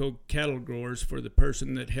Mexico cattle growers for the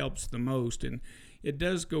person that helps the most. And it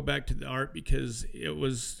does go back to the art because it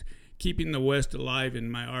was keeping the West alive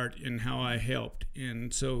in my art and how I helped.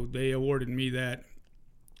 And so they awarded me that,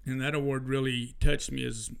 and that award really touched me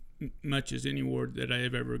as much as any award that I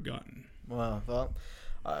have ever gotten. Wow. Well,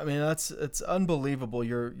 I mean, it's unbelievable.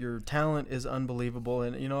 Your talent is unbelievable.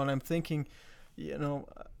 And, and I'm thinking,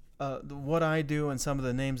 what I do and some of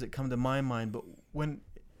the names that come to my mind. But when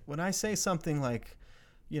I say something like,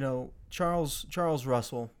 Charles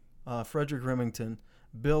Russell, Frederick Remington,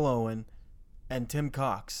 Bill Owen, and Tim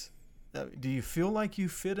Cox, do you feel like you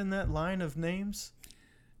fit in that line of names?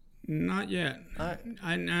 Not yet.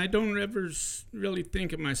 I don't ever really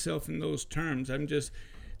think of myself in those terms. I'm just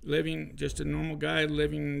living, just a normal guy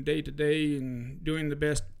living day to day and doing the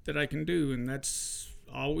best that I can do, and that's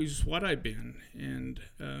always what I've been. And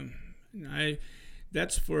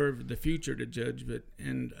that's for the future to judge,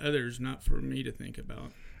 and others, not for me to think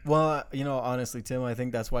about. Well, honestly, Tim, I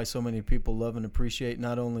think that's why so many people love and appreciate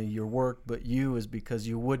not only your work, but you, is because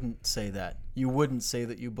you wouldn't say that. You wouldn't say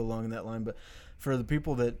that you belong in that line. But for the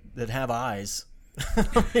people that have eyes,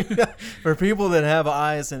 for people that have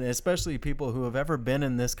eyes, and especially people who have ever been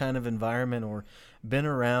in this kind of environment or been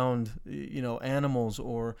around, animals,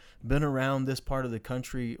 or been around this part of the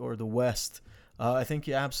country or the West, I think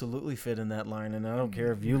you absolutely fit in that line, and I don't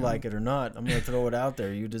care if you like it or not. I'm going to throw it out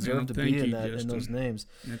there. You deserve to be in that, Justin, in those names.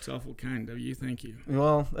 That's awful kind of you. Thank you.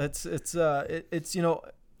 Well, it's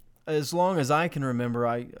as long as I can remember,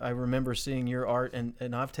 I remember seeing your art,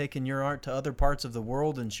 and I've taken your art to other parts of the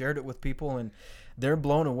world and shared it with people, and they're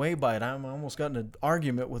blown away by it. I'm almost got in an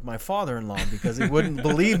argument with my father-in-law because he wouldn't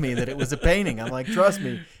believe me that it was a painting. I'm like, trust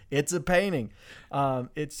me, it's a painting.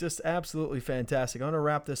 It's just absolutely fantastic. I'm gonna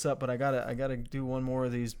wrap this up, but I gotta do one more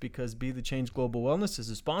of these because Be the Change Global Wellness is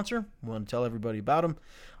a sponsor. I want to tell everybody about them.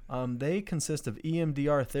 They consist of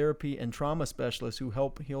EMDR therapy and trauma specialists who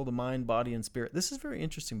help heal the mind, body, and spirit. This is very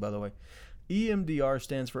interesting, by the way. EMDR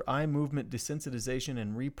stands for eye movement desensitization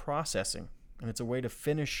and reprocessing, and it's a way to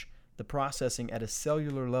finish the processing at a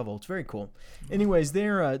cellular level. It's very cool. Anyways,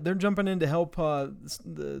 they're jumping in to help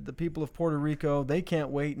the people of Puerto Rico. They can't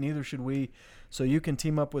wait, neither should we. So you can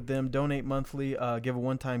team up with them, donate monthly, give a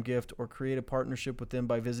one-time gift, or create a partnership with them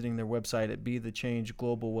by visiting their website at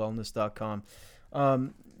BeTheChangeGlobalWellness.com.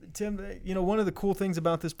 Tim, one of the cool things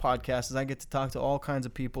about this podcast is I get to talk to all kinds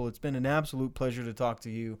of people. It's been an absolute pleasure to talk to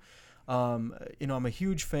you. I'm a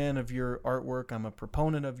huge fan of your artwork. I'm a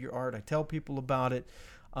proponent of your art. I tell people about it.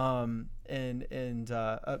 You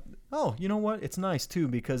know what? It's nice too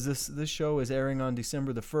because this show is airing on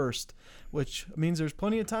December the 1st, which means there's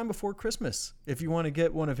plenty of time before Christmas. If you want to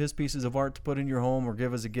get one of his pieces of art to put in your home or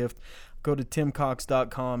give as a gift, go to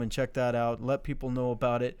timcox.com and check that out. Let people know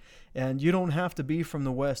about it. And you don't have to be from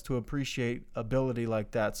the West to appreciate ability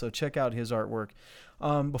like that. So check out his artwork.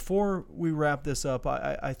 Before we wrap this up,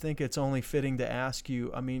 I think it's only fitting to ask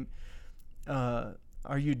you, are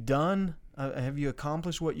you done? Have you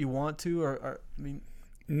accomplished what you want to?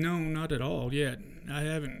 No, not at all yet. I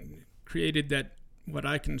haven't created that, what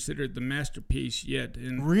I consider the masterpiece yet.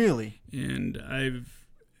 And really? And I've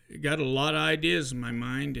got a lot of ideas in my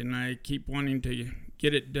mind, and I keep wanting to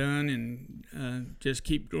get it done and just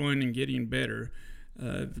keep growing and getting better.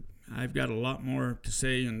 I've got a lot more to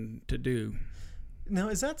say and to do. Now,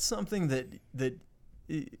 is that something that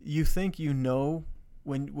you think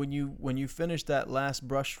when you finish that last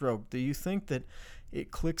brushstroke? Do you think that it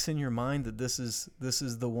clicks in your mind that this is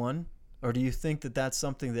the one, or do you think that that's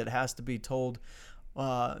something that has to be told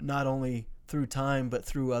not only through time but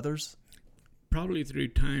through others? Probably through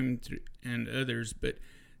time and others, but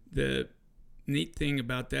the neat thing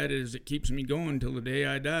about that is it keeps me going till the day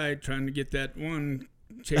I die, trying to get that one,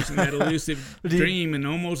 chasing that elusive dream and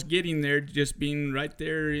almost getting there, just being right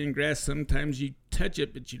there in grass. Sometimes you touch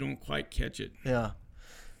it, but you don't quite catch it. Yeah.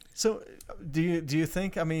 So do you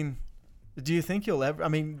think, Do you think you'll ever? I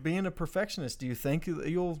mean, being a perfectionist, do you think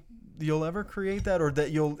you'll ever create that, or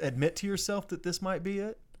that you'll admit to yourself that this might be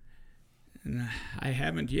it? I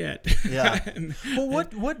haven't yet. Yeah. Well,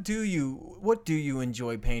 what do you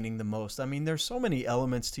enjoy painting the most? I mean, there's so many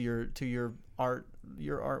elements to your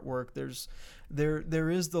artwork. There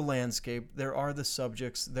is the landscape. There are the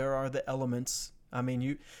subjects. There are the elements. I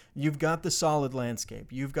mean, you've got the solid landscape.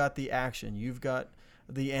 You've got the action. You've got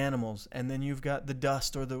the animals, and then you've got the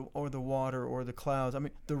dust or the water or the clouds. I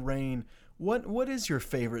mean, the rain. What is your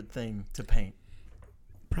favorite thing to paint?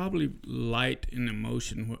 Probably light and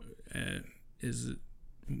emotion is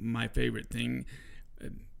my favorite thing.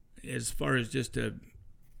 As far as just a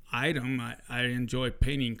item, I enjoy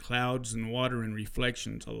painting clouds and water and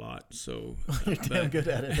reflections a lot. So you're damn good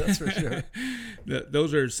at it, that's for sure.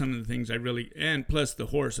 Those are some of the things I really, and plus the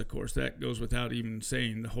horse, of course, that goes without even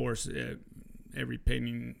saying. The horse, every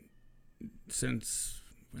painting since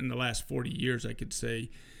in the last 40 years, I could say,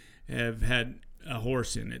 have had a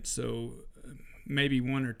horse in it. So maybe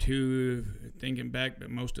one or two, thinking back, but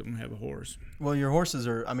most of them have a horse. Well, your horses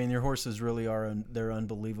really are, they're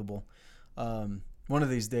unbelievable. One of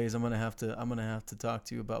these days, I'm gonna have to talk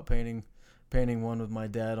to you about painting one with my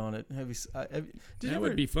dad on it. That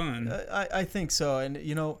would be fun. I think so, and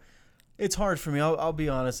it's hard for me. I'll be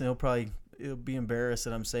honest, and he'll be embarrassed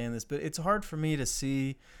that I'm saying this, but it's hard for me to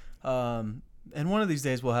see. And one of these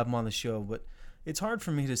days we'll have him on the show, but it's hard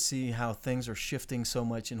for me to see how things are shifting so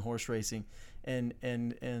much in horse racing, and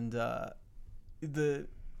the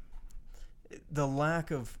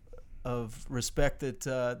lack of respect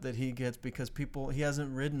that he gets because he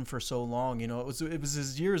hasn't ridden for so long. It was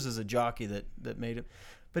his years as a jockey that made him,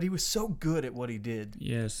 but he was so good at what he did.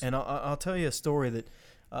 Yes. And I'll tell you a story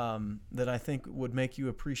that I think would make you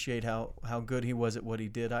appreciate how good he was at what he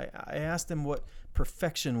did. I asked him what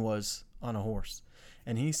perfection was on a horse,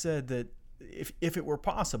 and he said that if it were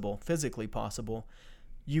possible, physically possible,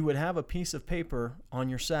 you would have a piece of paper on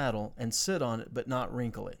your saddle and sit on it but not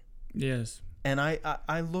wrinkle it. Yes. And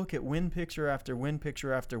I look at win picture after win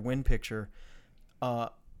picture after win picture,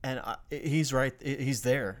 and he's right. He's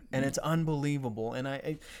there, and it's unbelievable.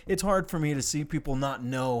 And it's hard for me to see people not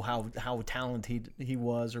know how talented he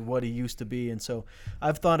was or what he used to be. And so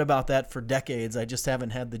I've thought about that for decades. I just haven't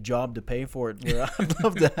had the job to pay for it. Where I'd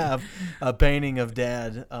love to have a painting of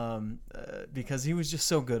Dad, because he was just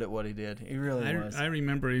so good at what he did. He really was. I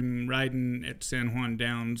remember him riding at San Juan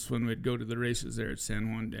Downs when we'd go to the races there at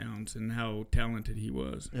San Juan Downs, and how talented he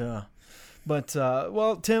was. Yeah. But,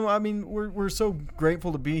 well, Tim, I mean, we're so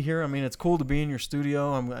grateful to be here. I mean, it's cool to be in your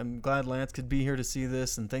studio. I'm glad Lance could be here to see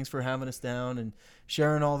this, and thanks for having us down and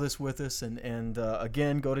sharing all this with us. And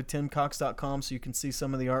again, go to timcox.com so you can see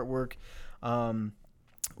some of the artwork.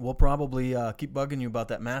 We'll probably keep bugging you about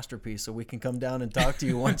that masterpiece so we can come down and talk to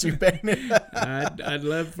you once you paint it. I'd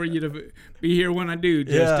love for you to be here when I do,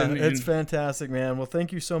 Justin. Yeah, it's fantastic, man. Well,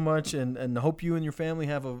 thank you so much, and hope you and your family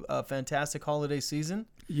have a fantastic holiday season.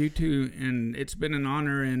 You too, and it's been an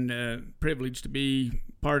honor and privilege to be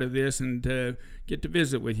part of this and to get to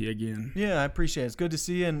visit with you again. Yeah, I appreciate it. It's good to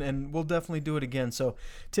see you, and we'll definitely do it again. So,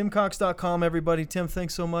 timcox.com, everybody. Tim,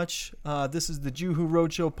 thanks so much. This is the Jew Who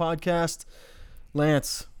Roadshow podcast.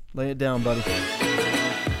 Lance, lay it down, buddy.